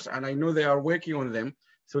papers and I know they are working on them.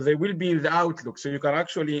 So they will be in the Outlook. So you can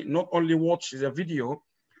actually not only watch the video,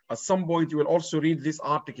 at some point you will also read these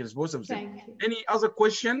articles, both of them. Thank you. Any other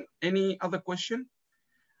question? Any other question?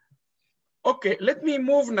 Okay, let me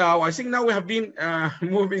move now. I think now we have been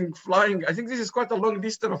flying. I think this is quite a long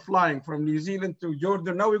distance of flying from New Zealand to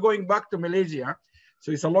Jordan. Now we're going back to Malaysia.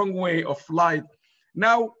 So it's a long way of flight.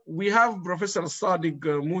 Now we have Professor Sadiq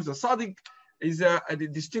Musa. Sadiq is a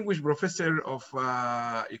distinguished professor of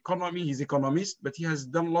economy. He's an economist, but he has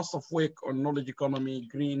done lots of work on knowledge economy,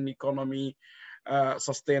 green economy,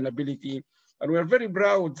 sustainability. And we're very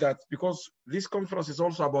proud that because this conference is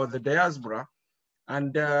also about the diaspora,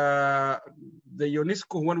 and the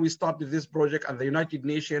UNESCO, when we started this project, and the United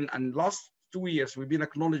Nations, and last 2 years, we've been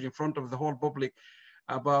acknowledged in front of the whole public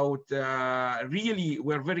about really,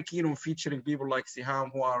 we're very keen on featuring people like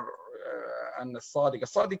Siham who are, and Sadiq.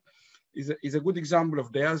 Sadiq is a good example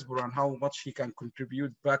of diaspora and how much he can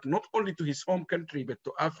contribute back, not only to his home country, but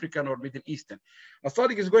to African or Middle Eastern.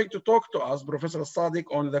 Sadiq is going to talk to us, Professor Sadiq,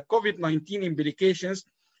 on the COVID-19 implications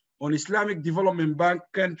on Islamic Development Bank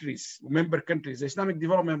countries, member countries. The Islamic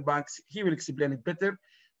Development Banks, he will explain it better.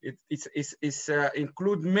 It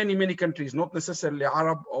include many countries, not necessarily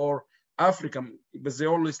Arab or African, but they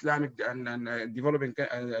all Islamic and developing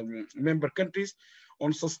member countries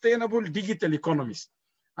on sustainable digital economies.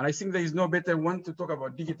 And I think there is no better one to talk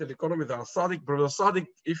about digital economy than Sadiq. Brother Sadiq,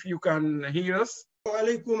 if you can hear us.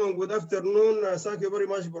 Alaikum and good afternoon. Thank you very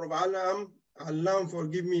much, Prof. Alam, for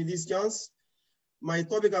giving me this chance. My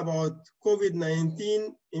topic about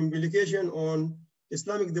COVID-19 implication on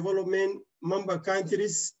Islamic development member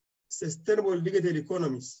countries' sustainable digital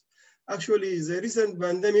economies. Actually, the recent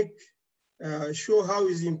pandemic show how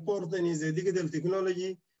is important is the digital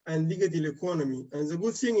technology and digital economy. And the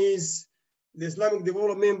good thing is the Islamic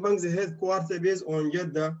Development Bank's headquarters based on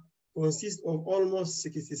Jeddah consists of almost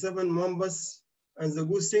 67 members. And the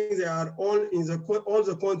good thing, they are all in all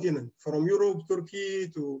the continent, from Europe, Turkey,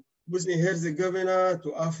 to Bosnia-Herzegovina,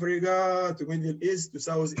 to Africa, to Middle East, to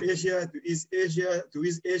South Asia, to East Asia, to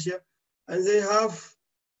East Asia. And they have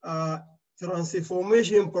a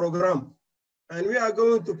transformation program. And we are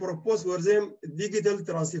going to propose for them a digital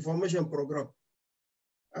transformation program.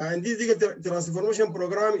 And this digital transformation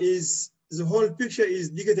program is, the whole picture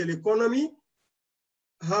is digital economy.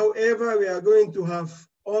 However, we are going to have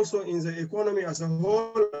also in the economy as a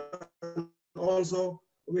whole, also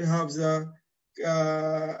we have the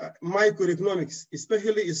microeconomics,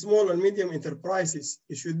 especially small and medium enterprises.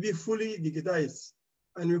 It should be fully digitized,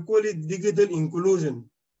 and we call it digital inclusion.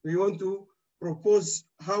 We want to propose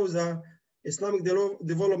how the Islamic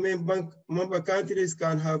Development Bank member countries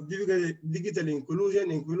can have digital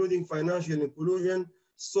inclusion, including financial inclusion,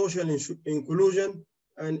 social inclusion,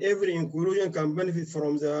 and every inclusion can benefit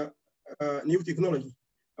from the new technology.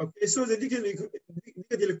 Okay, so the digital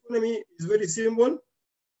economy is very simple.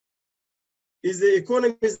 Is the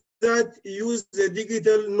economies that use the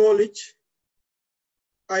digital knowledge,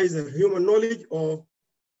 either human knowledge or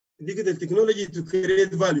digital technology, to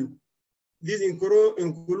create value. These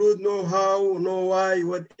include know-how, know-why,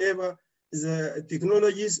 whatever the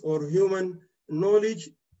technologies or human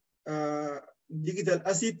knowledge, digital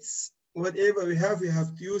assets, whatever we have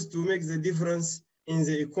to use to make the difference in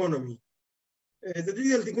the economy. The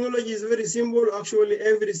digital technology is very simple. Actually,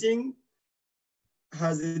 everything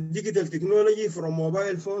has a digital technology from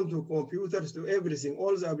mobile phone to computers to everything.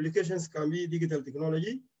 All the applications can be digital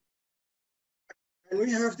technology. And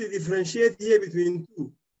we have to differentiate here between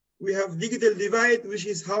two. We have digital divide, which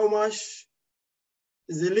is how much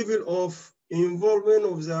the level of involvement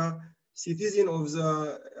of the citizen of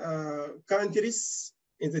the countries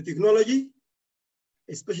in the technology,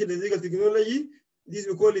 especially the digital technology. This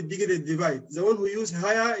we call it digital divide. The one who use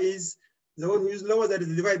higher is the one who use lower, that is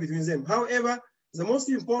the divide between them. However, the most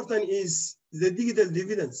important is the digital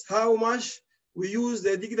dividends, how much we use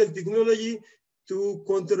the digital technology to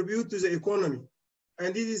contribute to the economy.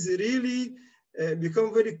 And this is really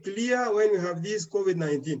become very clear when we have this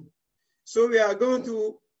COVID-19. So we are going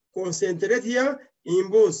to concentrate here in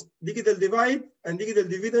both digital divide and digital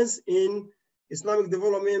dividends in Islamic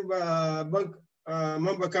Development Bank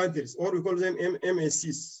member countries, or we call them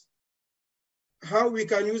MSCs. How we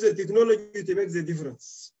can use the technology to make the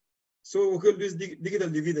difference. So we call this digital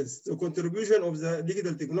dividends, the contribution of the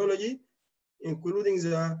digital technology, including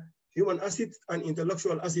the human assets and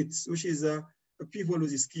intellectual assets, which is people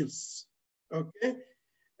with skills. Okay,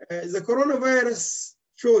 the coronavirus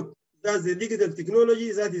showed that the digital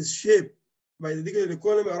technology that is shaped by the digital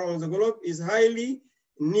economy around the globe is highly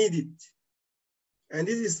needed. And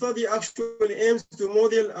this study actually aims to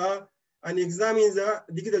model and examine the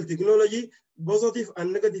digital technology, positive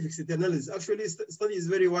and negative externalities. Actually, the study is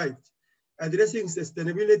very wide, addressing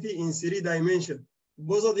sustainability in 3 dimensions.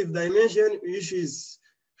 Positive dimension, which is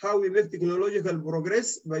how we make technological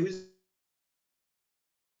progress by using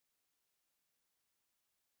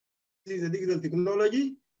the digital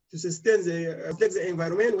technology to sustain protect the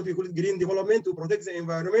environment, what we call it green development, to protect the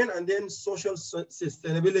environment, and then social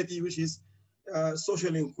sustainability, which is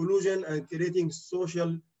social inclusion and creating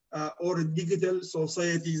social or digital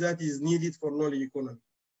society that is needed for knowledge economy.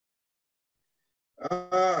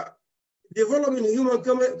 Developing human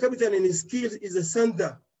capital and skills is the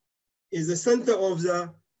center of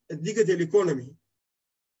the digital economy.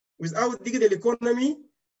 Without digital economy,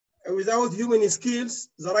 without human skills,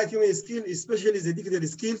 the right human skills, especially the digital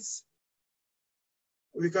skills,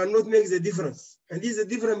 we cannot make the difference. And this is the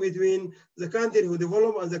difference between the country who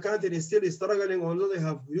develop and the country is still struggling, although they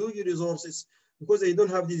have huge resources, because they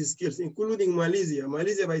don't have these skills, including Malaysia.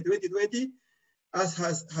 Malaysia by 2020, as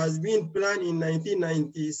has been planned in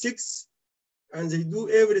 1996, and they do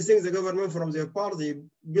everything, the government from their part, they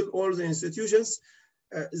build all the institutions.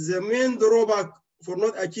 The main drawback for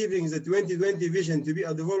not achieving the 2020 vision to be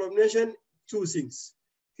a developed nation, 2 things.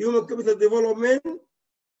 Human capital development,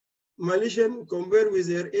 Malaysian compared with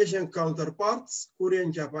their Asian counterparts,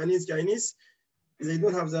 Korean, Japanese, Chinese, they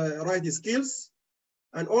don't have the right skills.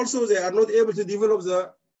 And also they are not able to develop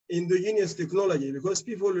the indigenous technology, because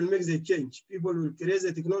people will make the change. People will create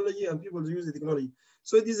the technology and people will use the technology.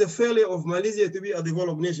 So it is a failure of Malaysia to be a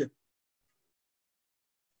developed nation.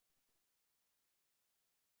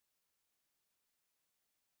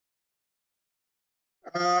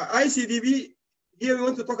 ICDB, here we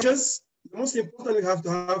want to talk about the most important we have to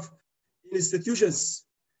have institutions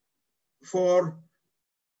for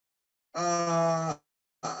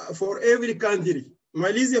every country.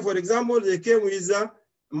 Malaysia, for example, they came with a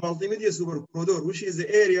multimedia supercomputer, which is the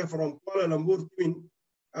area from Kuala Lumpur twin,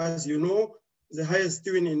 as you know, the highest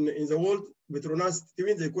twin in the world, Petronas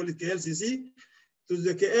twin, they call it KLCC, to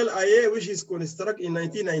the KLIA, which is constructed in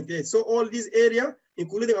 1998. So all this area,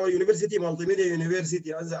 including our university, Multimedia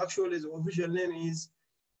University, as actually the official name is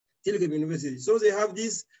Telecom University. So they have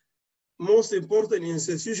this most important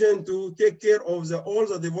institution to take care of all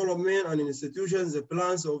the development and institutions, the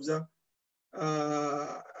plans of the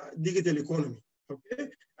digital economy. Okay,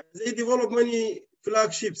 they develop many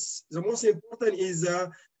flagships. The most important is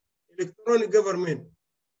electronic government,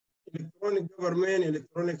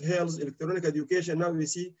 electronic health, electronic education. Now we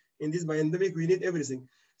see in this pandemic, we need everything.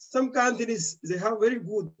 Some countries, they have very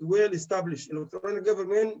good, well-established electronic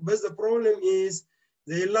government, but the problem is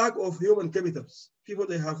the lack of human capitals. People,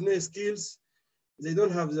 they have no skills. They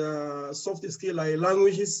don't have the soft skill like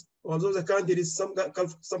languages. Although the countries, some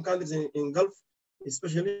countries in Gulf,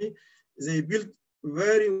 especially, they built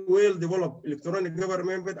very well-developed electronic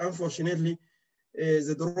government, but unfortunately,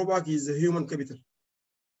 the drawback is the human capital.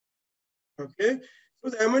 Okay, so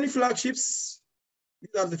there are many flagships.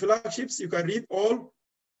 These are the flagships. You can read all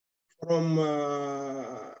from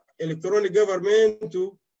electronic government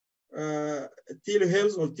to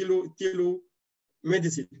telehealth or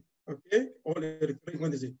telemedicine. Okay, all electronic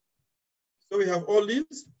medicine. So we have all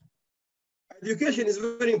these. Education is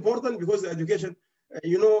very important because the education,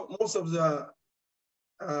 you know, most of the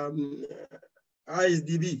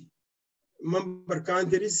IsDB member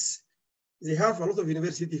countries, they have a lot of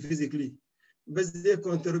university physically. but their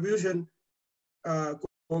contribution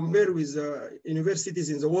compared with universities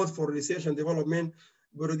in the world for research and development,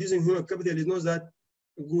 producing human capital is not that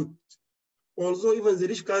good. Also, even the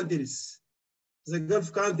rich countries, the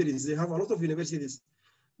Gulf countries, they have a lot of universities,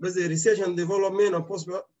 but the research and development and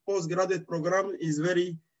postgraduate program is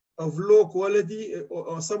very of low quality,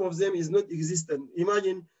 or some of them is not existent.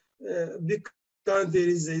 Imagine big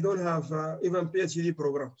countries, they don't have even PhD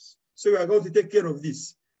programs. So we are going to take care of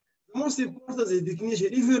this. The most important is recognition.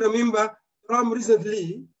 If you remember, Trump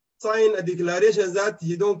recently signed a declaration that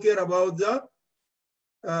he don't care about the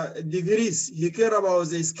degrees, he care about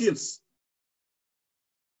the skills.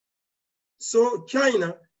 So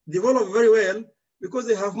China developed very well because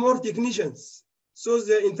they have more technicians. So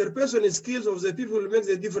the interpersonal skills of the people makes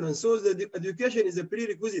a difference. So the education is a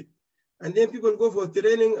prerequisite. And then people go for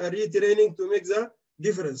training and retraining to make the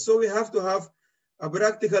difference. So we have to have a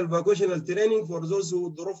practical vocational training for those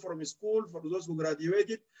who drop from school, for those who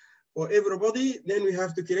graduated, for everybody. Then we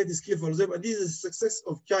have to create a skill for them. And this is the success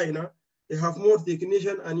of China. They have more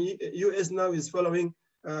technicians, and US now is following,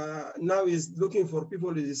 now is looking for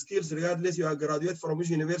people with skills, regardless you are graduate from which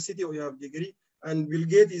university or you have degree. And Bill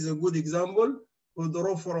Gates is a good example, who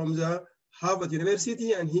drove from the Harvard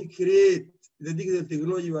University, and he created the digital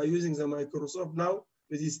technology. We are using the Microsoft now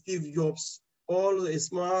with Steve Jobs. All the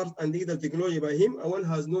smart and digital technology by him. One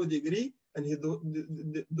has no degree, and he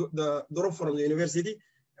drove from the university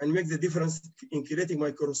and make the difference in creating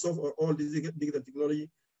Microsoft or all this digital technology,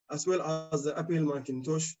 as well as the Apple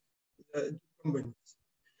Macintosh companies.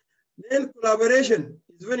 Then collaboration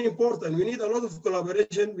is very important. We need a lot of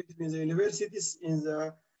collaboration between the universities in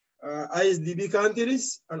the ISDB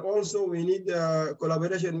countries, and also we need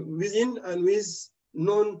collaboration within and with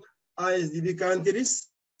non-ISDB countries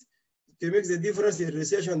to make the difference in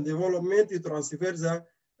research and development, to transfer the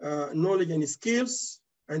knowledge and skills,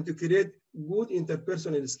 and to create good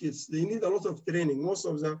interpersonal skills. They need a lot of training, most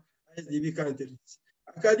of the ISDB countries.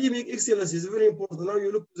 Academic excellence is very important. Now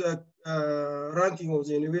you look at the ranking of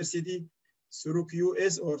the university through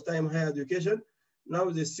QS or time higher education. Now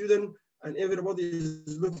the student and everybody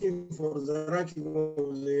is looking for the ranking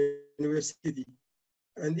of the university.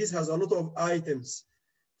 And this has a lot of items,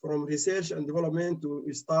 from research and development to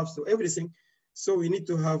staff to everything. So we need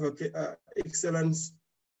to have excellence,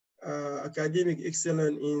 academic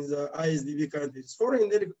excellence in the ISDB countries. Foreign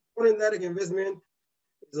direct investment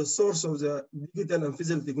is a source of the digital and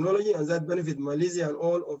physical technology, and that benefit Malaysia and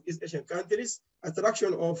all of East Asian countries.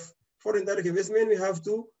 Attraction of foreign direct investment, we have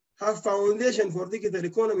to have foundation for digital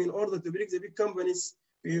economy in order to bring the big companies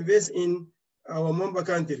to invest in our member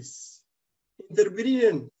countries.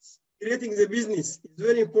 Entrepreneurs, creating the business is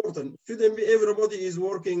very important. Shouldn't be everybody is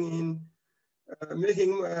working in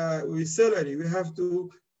making with salary. We have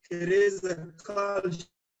to create the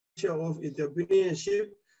culture of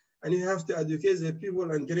entrepreneurship, and you have to educate the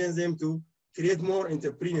people and train them to create more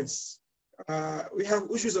entrepreneurs. We have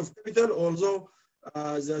issues of capital, although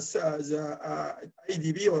the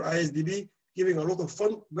IDB or ISDB giving a lot of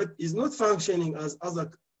fund, but is not functioning as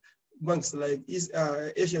other banks like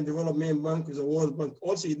Asian Development Bank, the World Bank.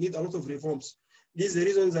 Also, it needs a lot of reforms. These are the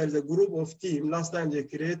reasons there is a group of team. Last time they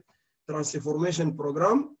create transformation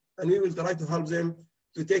program, and we will try to help them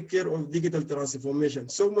to take care of digital transformation.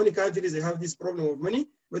 So many countries, they have this problem of money,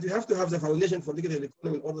 but we have to have the foundation for digital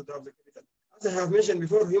economy in order to have the capital. As I have mentioned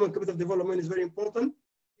before, human capital development is very important.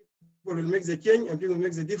 People will make the change and people will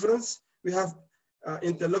make the difference. We have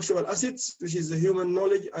intellectual assets, which is the human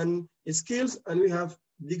knowledge and skills, and we have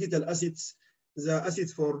digital assets, the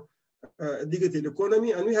assets for digital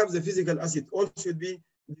economy, and we have the physical asset. All should be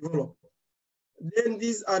developed. Then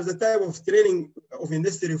these are the type of training of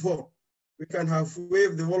industry reform. We can have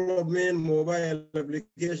web development, mobile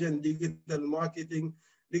application, digital marketing,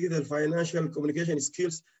 digital financial communication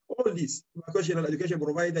skills, all these. Vocational education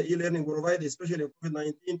provider, e-learning provider, especially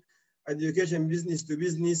COVID-19, education business to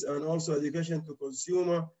business, and also education to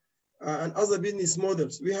consumer, and other business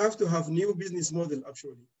models. We have to have new business model,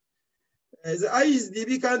 actually. The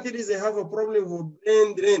ISDB countries, they have a problem with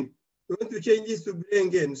brain drain. We want to change this to brain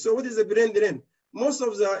gain. So what is the brain drain? Most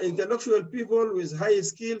of the intellectual people with high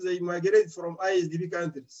skills, they migrate from ISDB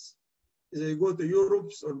countries. They go to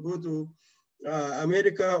Europe or go to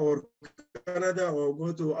America or Canada or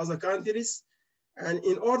go to other countries. And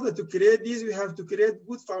in order to create this, we have to create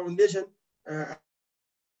good foundation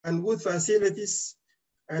and good facilities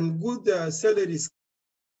and good salary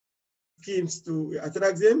schemes to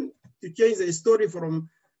attract them, to change the story from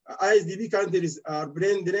ISDB countries are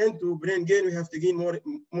brain drain to brain gain. We have to gain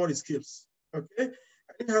more skills. Okay,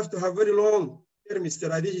 and we have to have very long-term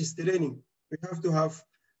strategic training. We have to have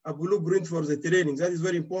a blueprint for the training. That is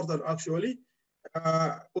very important, actually.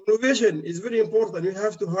 Innovation is very important. We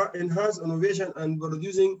have to enhance innovation and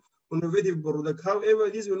producing innovative product. However,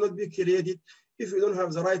 this will not be created if we don't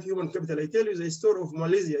have the right human capital. I tell you the story of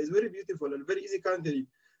Malaysia. It's very beautiful and very easy country.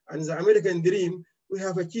 And the American dream, we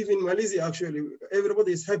have achieved in Malaysia actually.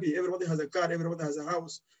 Everybody is happy. Everybody has a car. Everybody has a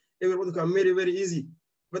house. Everybody can marry very easy.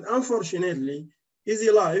 But unfortunately, easy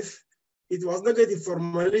life, it was negative for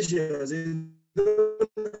Malaysia. They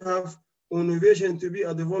don't have innovation to be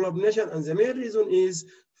a developed nation. And the main reason is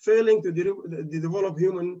failing to develop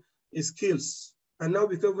human skills. And now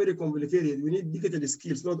become very complicated. We need digital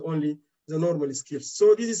skills, not only the normal skills.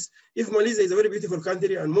 So this is, if Malaysia is a very beautiful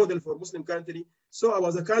country and model for Muslim country, so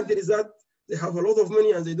our the countries that they have a lot of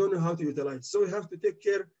money and they don't know how to utilize. So we have to take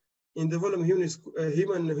care in developing human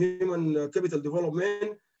capital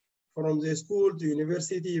development from the school to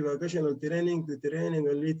university, vocational training to training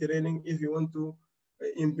and lead training if you want to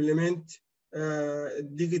implement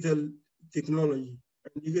digital technology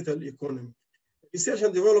and digital economy. Research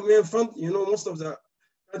and development fund, you know, most of the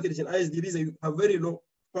countries in ISDB, they have very low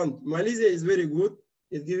fund. Malaysia is very good.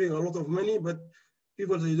 It's giving a lot of money, but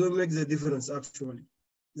people, they don't make the difference actually.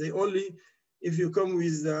 They only, if you come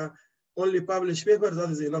with only published papers, that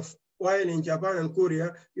is enough. While in Japan and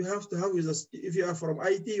Korea, you have to have, if you are from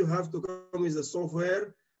IT, you have to come with the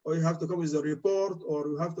software, or you have to come with a report, or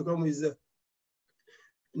you have to come with a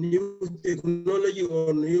new technology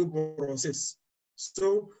or new process.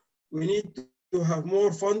 So we need to have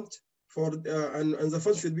more fund for, and the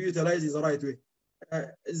fund should be utilized in the right way.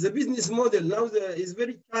 The business model now is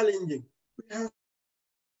very challenging. We have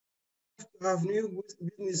to have new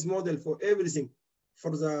business model for everything,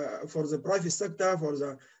 for the private sector, for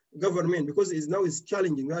the government, because now it's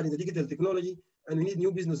challenging. We are in the digital technology and we need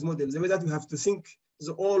new business models. The way that we have to think,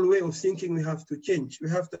 the old way of thinking, we have to change. We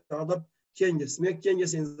have to adopt changes, make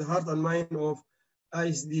changes in the heart and mind of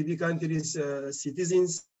ISDB countries'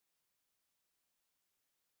 citizens.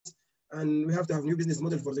 And we have to have new business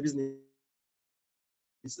model for the business.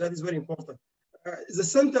 That is very important. The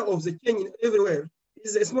center of the change everywhere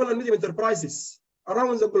is the small and medium enterprises.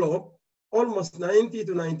 Around the globe, almost 90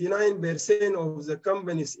 to 99% of the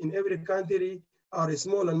companies in every country are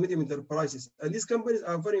small and medium enterprises. And these companies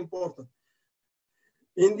are very important.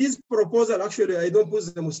 In this proposal, actually, I don't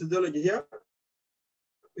put the methodology here.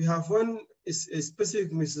 We have one a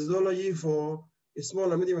specific methodology for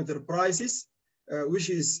small and medium enterprises, which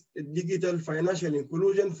is digital financial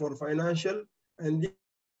inclusion for financial and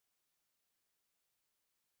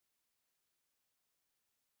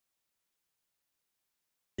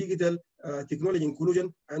digital technology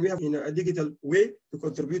inclusion, and we have in a digital way to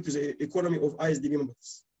contribute to the economy of ISDB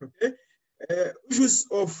members. Okay, issues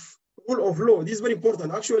of rule of law. This is very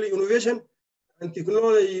important. Actually, innovation and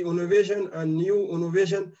technology innovation and new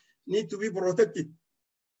innovation need to be protected.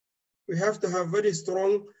 We have to have very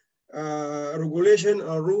strong regulation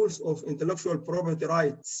and rules of intellectual property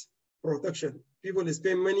rights protection. People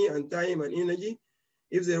spend money and time and energy.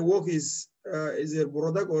 If their work is their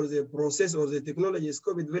product or their process or the technology is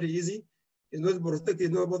copied very easy, it's not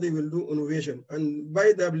protected, nobody will do innovation. And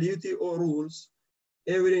by WTO rules,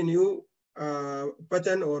 every new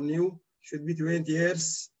patent or new should be 20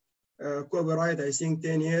 years, copyright, I think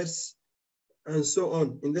 10 years, and so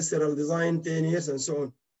on. Industrial design, 10 years, and so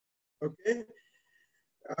on. Okay.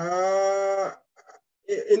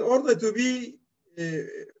 In order to be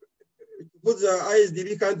put the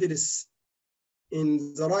ISDB countries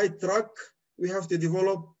in the right track, we have to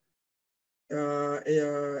develop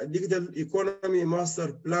a digital economy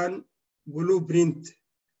master plan blueprint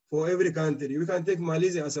for every country. We can take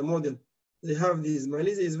Malaysia as a model. They have this.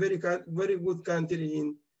 Malaysia is very good country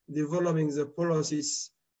in developing the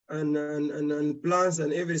policies and plans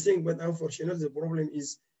and everything, but unfortunately the problem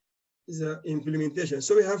is the implementation.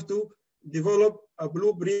 So we have to develop a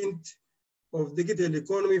blueprint of digital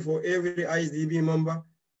economy for every ISDB member.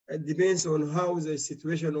 It depends on how the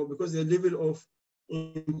situation, or because the level of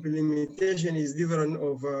implementation is different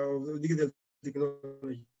of digital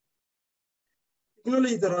technology.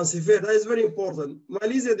 Technology transfer, that is very important.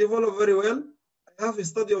 Malaysia developed very well. I have a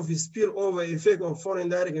study of the spillover effect of foreign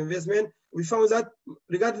direct investment. We found that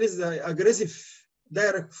regardless of the aggressive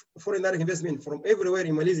direct foreign direct investment from everywhere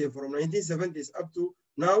in Malaysia, from 1970s up to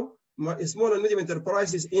now, small and medium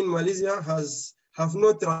enterprises in Malaysia have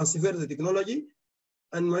not transferred the technology,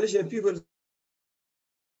 and Malaysian people,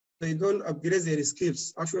 they don't upgrade their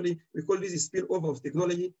skills. Actually, we call this spillover of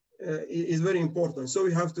technology. Is very important. So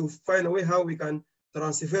we have to find a way how we can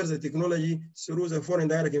transfer the technology through the foreign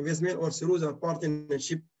direct investment or through the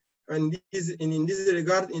partnership. And this, in this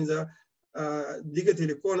regard, in the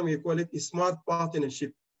digital economy, we call it a smart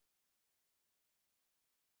partnership.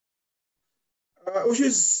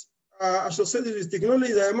 issues associated with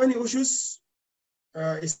technology, there are many issues,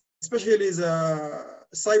 especially the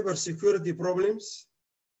cyber security problems.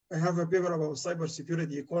 I have a paper about cyber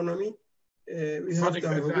security economy. We have to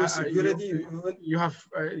have a good security.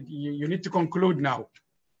 You need to conclude now.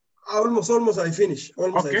 Almost I finish.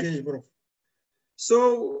 Almost okay. I finish, Prof. So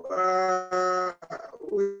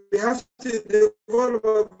we have to develop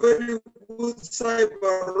a very good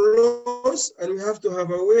cyber laws, and we have to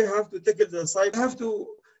have a way how to tackle the cyber.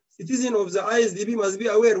 Citizens of the ISDB must be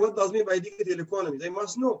aware what does mean by digital economy. They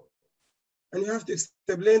must know, and you have to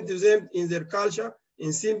explain to them in their culture,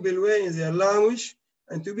 in simple way, in their language,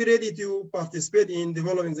 and to be ready to participate in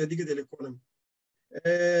developing the digital economy.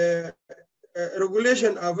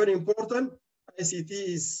 Regulation are very important. ICT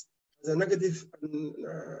is the negative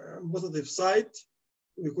and positive side.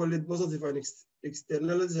 We call it positive and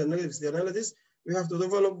externalities and negative externalities. We have to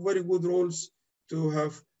develop very good rules to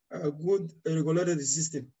have a good regulatory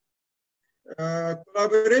system.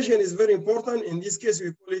 Collaboration is very important. In this case,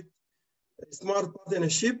 we call it smart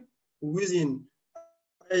partnership within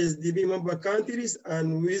ISDB member countries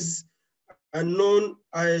and with unknown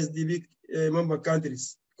ISDB member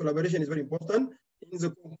countries. Collaboration is very important. In the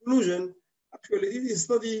conclusion, actually, this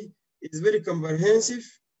study is very comprehensive.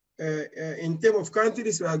 In terms of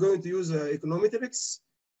countries, we are going to use econometrics.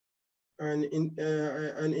 And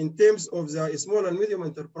in terms of the small and medium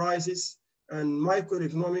enterprises and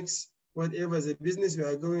microeconomics, whatever the business, we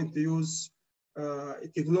are going to use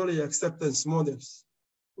technology acceptance models.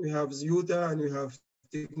 We have Zaytoonah and we have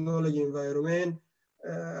technology environment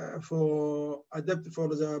for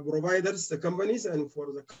the providers, the companies, and for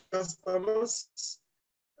the customers.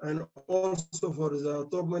 And also for the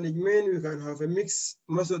top management, we can have a mixed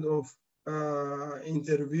method of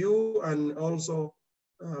interview and also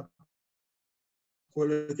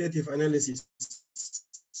qualitative analysis.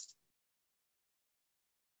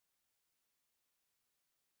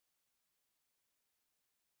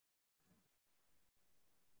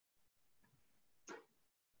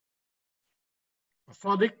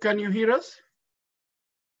 Sadiq, can you hear us?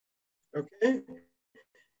 Okay.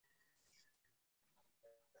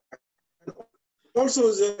 Also,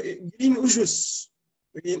 the green issues,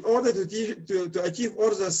 in order to achieve all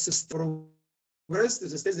the progress to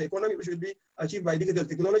sustain the economy, which will be achieved by digital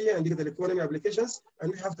technology and digital economy applications,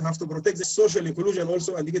 and we have to protect the social inclusion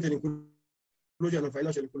also and digital inclusion and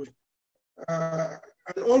financial inclusion.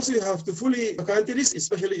 And also, you have to fully countries,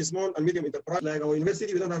 especially small and medium enterprise, like our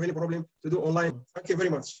university, we don't have any problem to do online. Thank you very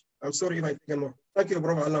much. I'm sorry if I take more. Thank you,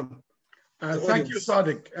 Prof. Alam. Thank you,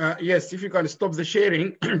 Sadiq. Yes, if you can stop the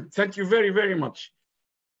sharing, thank you very, very much.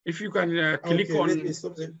 If you can click on let me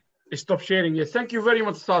stop sharing. Yes, thank you very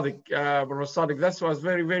much, Sadiq. Prof. Sadiq, that was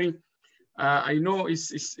very, very, I know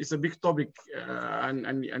it's a big topic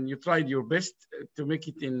and you tried your best to make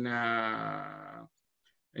it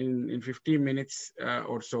in 15 minutes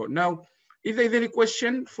or so. Now, if there's any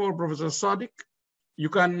question for Professor Sadiq, you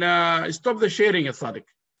can stop the sharing, Sadiq.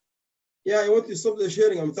 Yeah, I want to stop the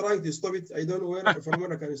sharing. I'm trying to stop it. I don't know from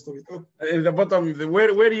where I can stop it. Oh. In the bottom,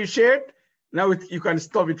 where you shared, now you can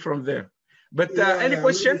stop it from there. But any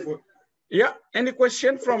question? Yeah, any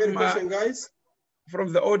question from guys?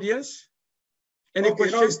 From the audience? Any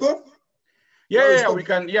question? Now stop? Yeah, we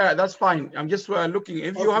can. Yeah, that's fine. I'm just looking.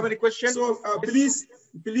 If you have any questions, so please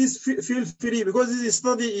feel free, because this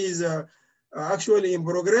study is actually in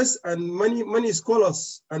progress, and many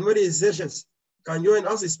scholars and many researchers can join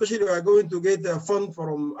us. Especially, we are going to get a fund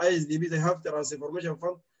from ISDB. They have transformation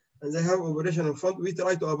fund and they have operational fund. We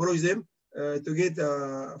try to approach them to get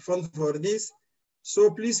a fund for this. So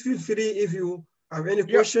please feel free if you have any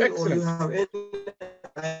question or you have any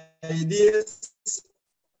ideas.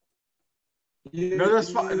 No,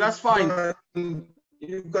 that's fine.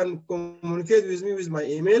 You can communicate with me with my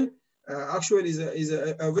email. Actually, is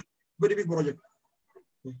a very, very big project.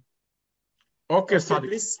 Okay, Sadiq.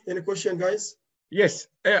 Please, any question, guys? Yes.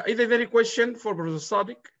 Is there any question for Professor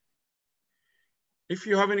Sadiq? If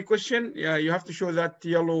you have any question, you have to show that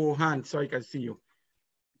yellow hand so I can see you.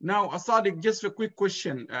 Now, Sadiq, just a quick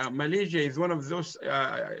question. Malaysia is one of those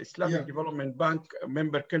Islamic Development Bank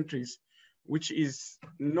member countries which is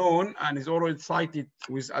known and is already cited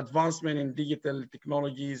with advancement in digital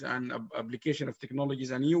technologies and application of technologies.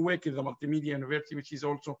 And you work in the Multimedia University, which is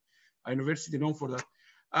also a university known for that.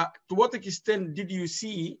 To what extent did you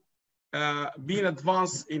see being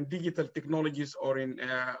advanced in digital technologies or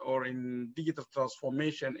in digital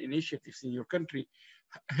transformation initiatives in your country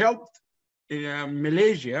helped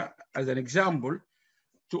Malaysia, as an example,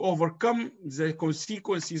 to overcome the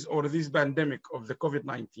consequences of this pandemic of the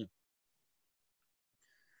COVID-19?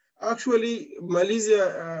 Actually,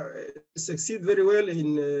 Malaysia succeed very well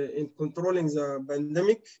in controlling the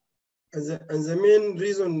pandemic, and the main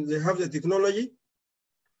reason they have the technology.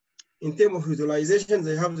 In terms of utilization,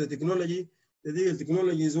 they have the technology. The digital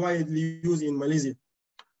technology is widely used in Malaysia.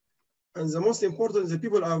 And the most important, the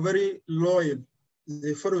people are very loyal.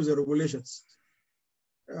 They follow the regulations.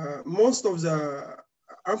 Most of the,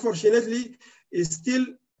 unfortunately, is still,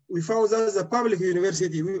 we found that the public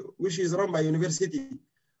university, which is run by university,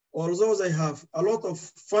 although they have a lot of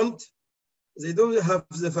fund, they don't have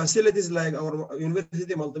the facilities like our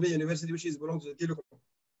university, Multimedia University, which is belongs to the telecom.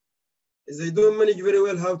 They don't manage very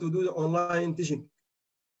well how to do the online teaching.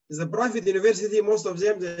 The private university, most of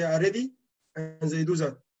them, they are ready and they do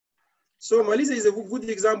that. So Malaysia is a good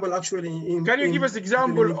example, actually. Can you give us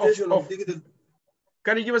example of digital?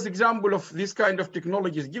 Can you give us example of this kind of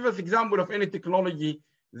technologies? Give us example of any technology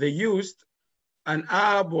they used, an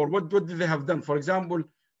app, or what did they have done? For example,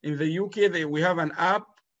 in the UK, we have an app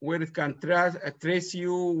where it can trace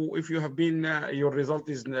you. If you have been, your result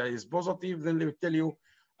is positive, then they will tell you,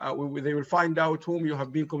 they will find out whom you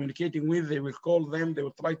have been communicating with. They will call them. They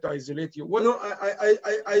will try to isolate you. What? No,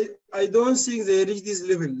 I don't think they reach this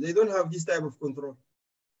level. They don't have this type of control.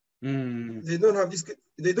 They don't have this.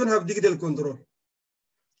 They don't have digital control.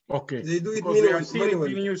 Okay. They do it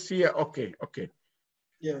manually. News here. Okay. Okay.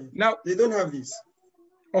 Yeah. Now they don't have this.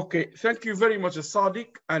 Okay. Thank you very much,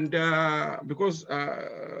 Sadiq. And because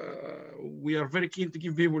we are very keen to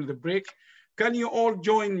give people the break, can you all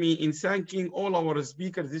join me in thanking all our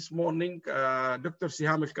speakers this morning? Dr.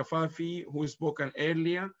 Siham El-Kafafi, who spoken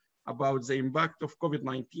earlier about the impact of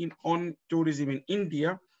COVID-19 on tourism in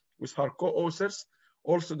India with her co-authors.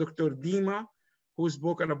 Also, Dr. Dima, who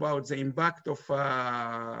spoken about the impact of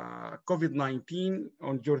COVID-19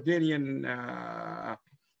 on Jordanian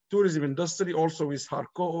tourism industry, also with her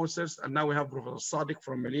co-authors. And now we have Professor Sadiq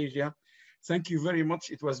from Malaysia. Thank you very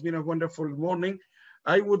much. It has been a wonderful morning.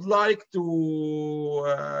 I would like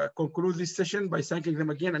to conclude this session by thanking them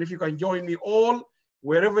again. And if you can join me all,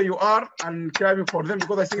 wherever you are, and clapping for them,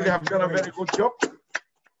 because I think they have done a very good job.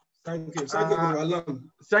 Thank you. Thank you,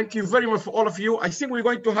 thank you very much for all of you. I think we're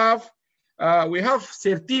going to have, we have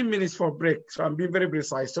 13 minutes for break. So I'm being very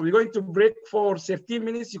precise. So we're going to break for 13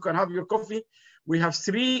 minutes. You can have your coffee. We have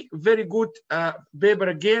 3 very good paper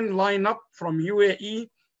again line up from UAE,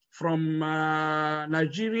 from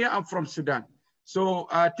Nigeria, and from Sudan. So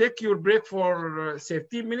take your break for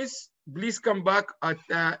 13 minutes. Please come back at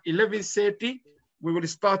 11:30. We will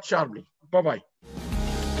start sharply. Bye-bye.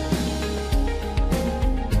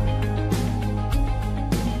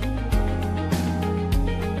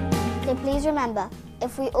 So please remember,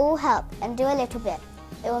 if we all help and do a little bit,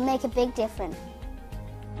 it will make a big difference.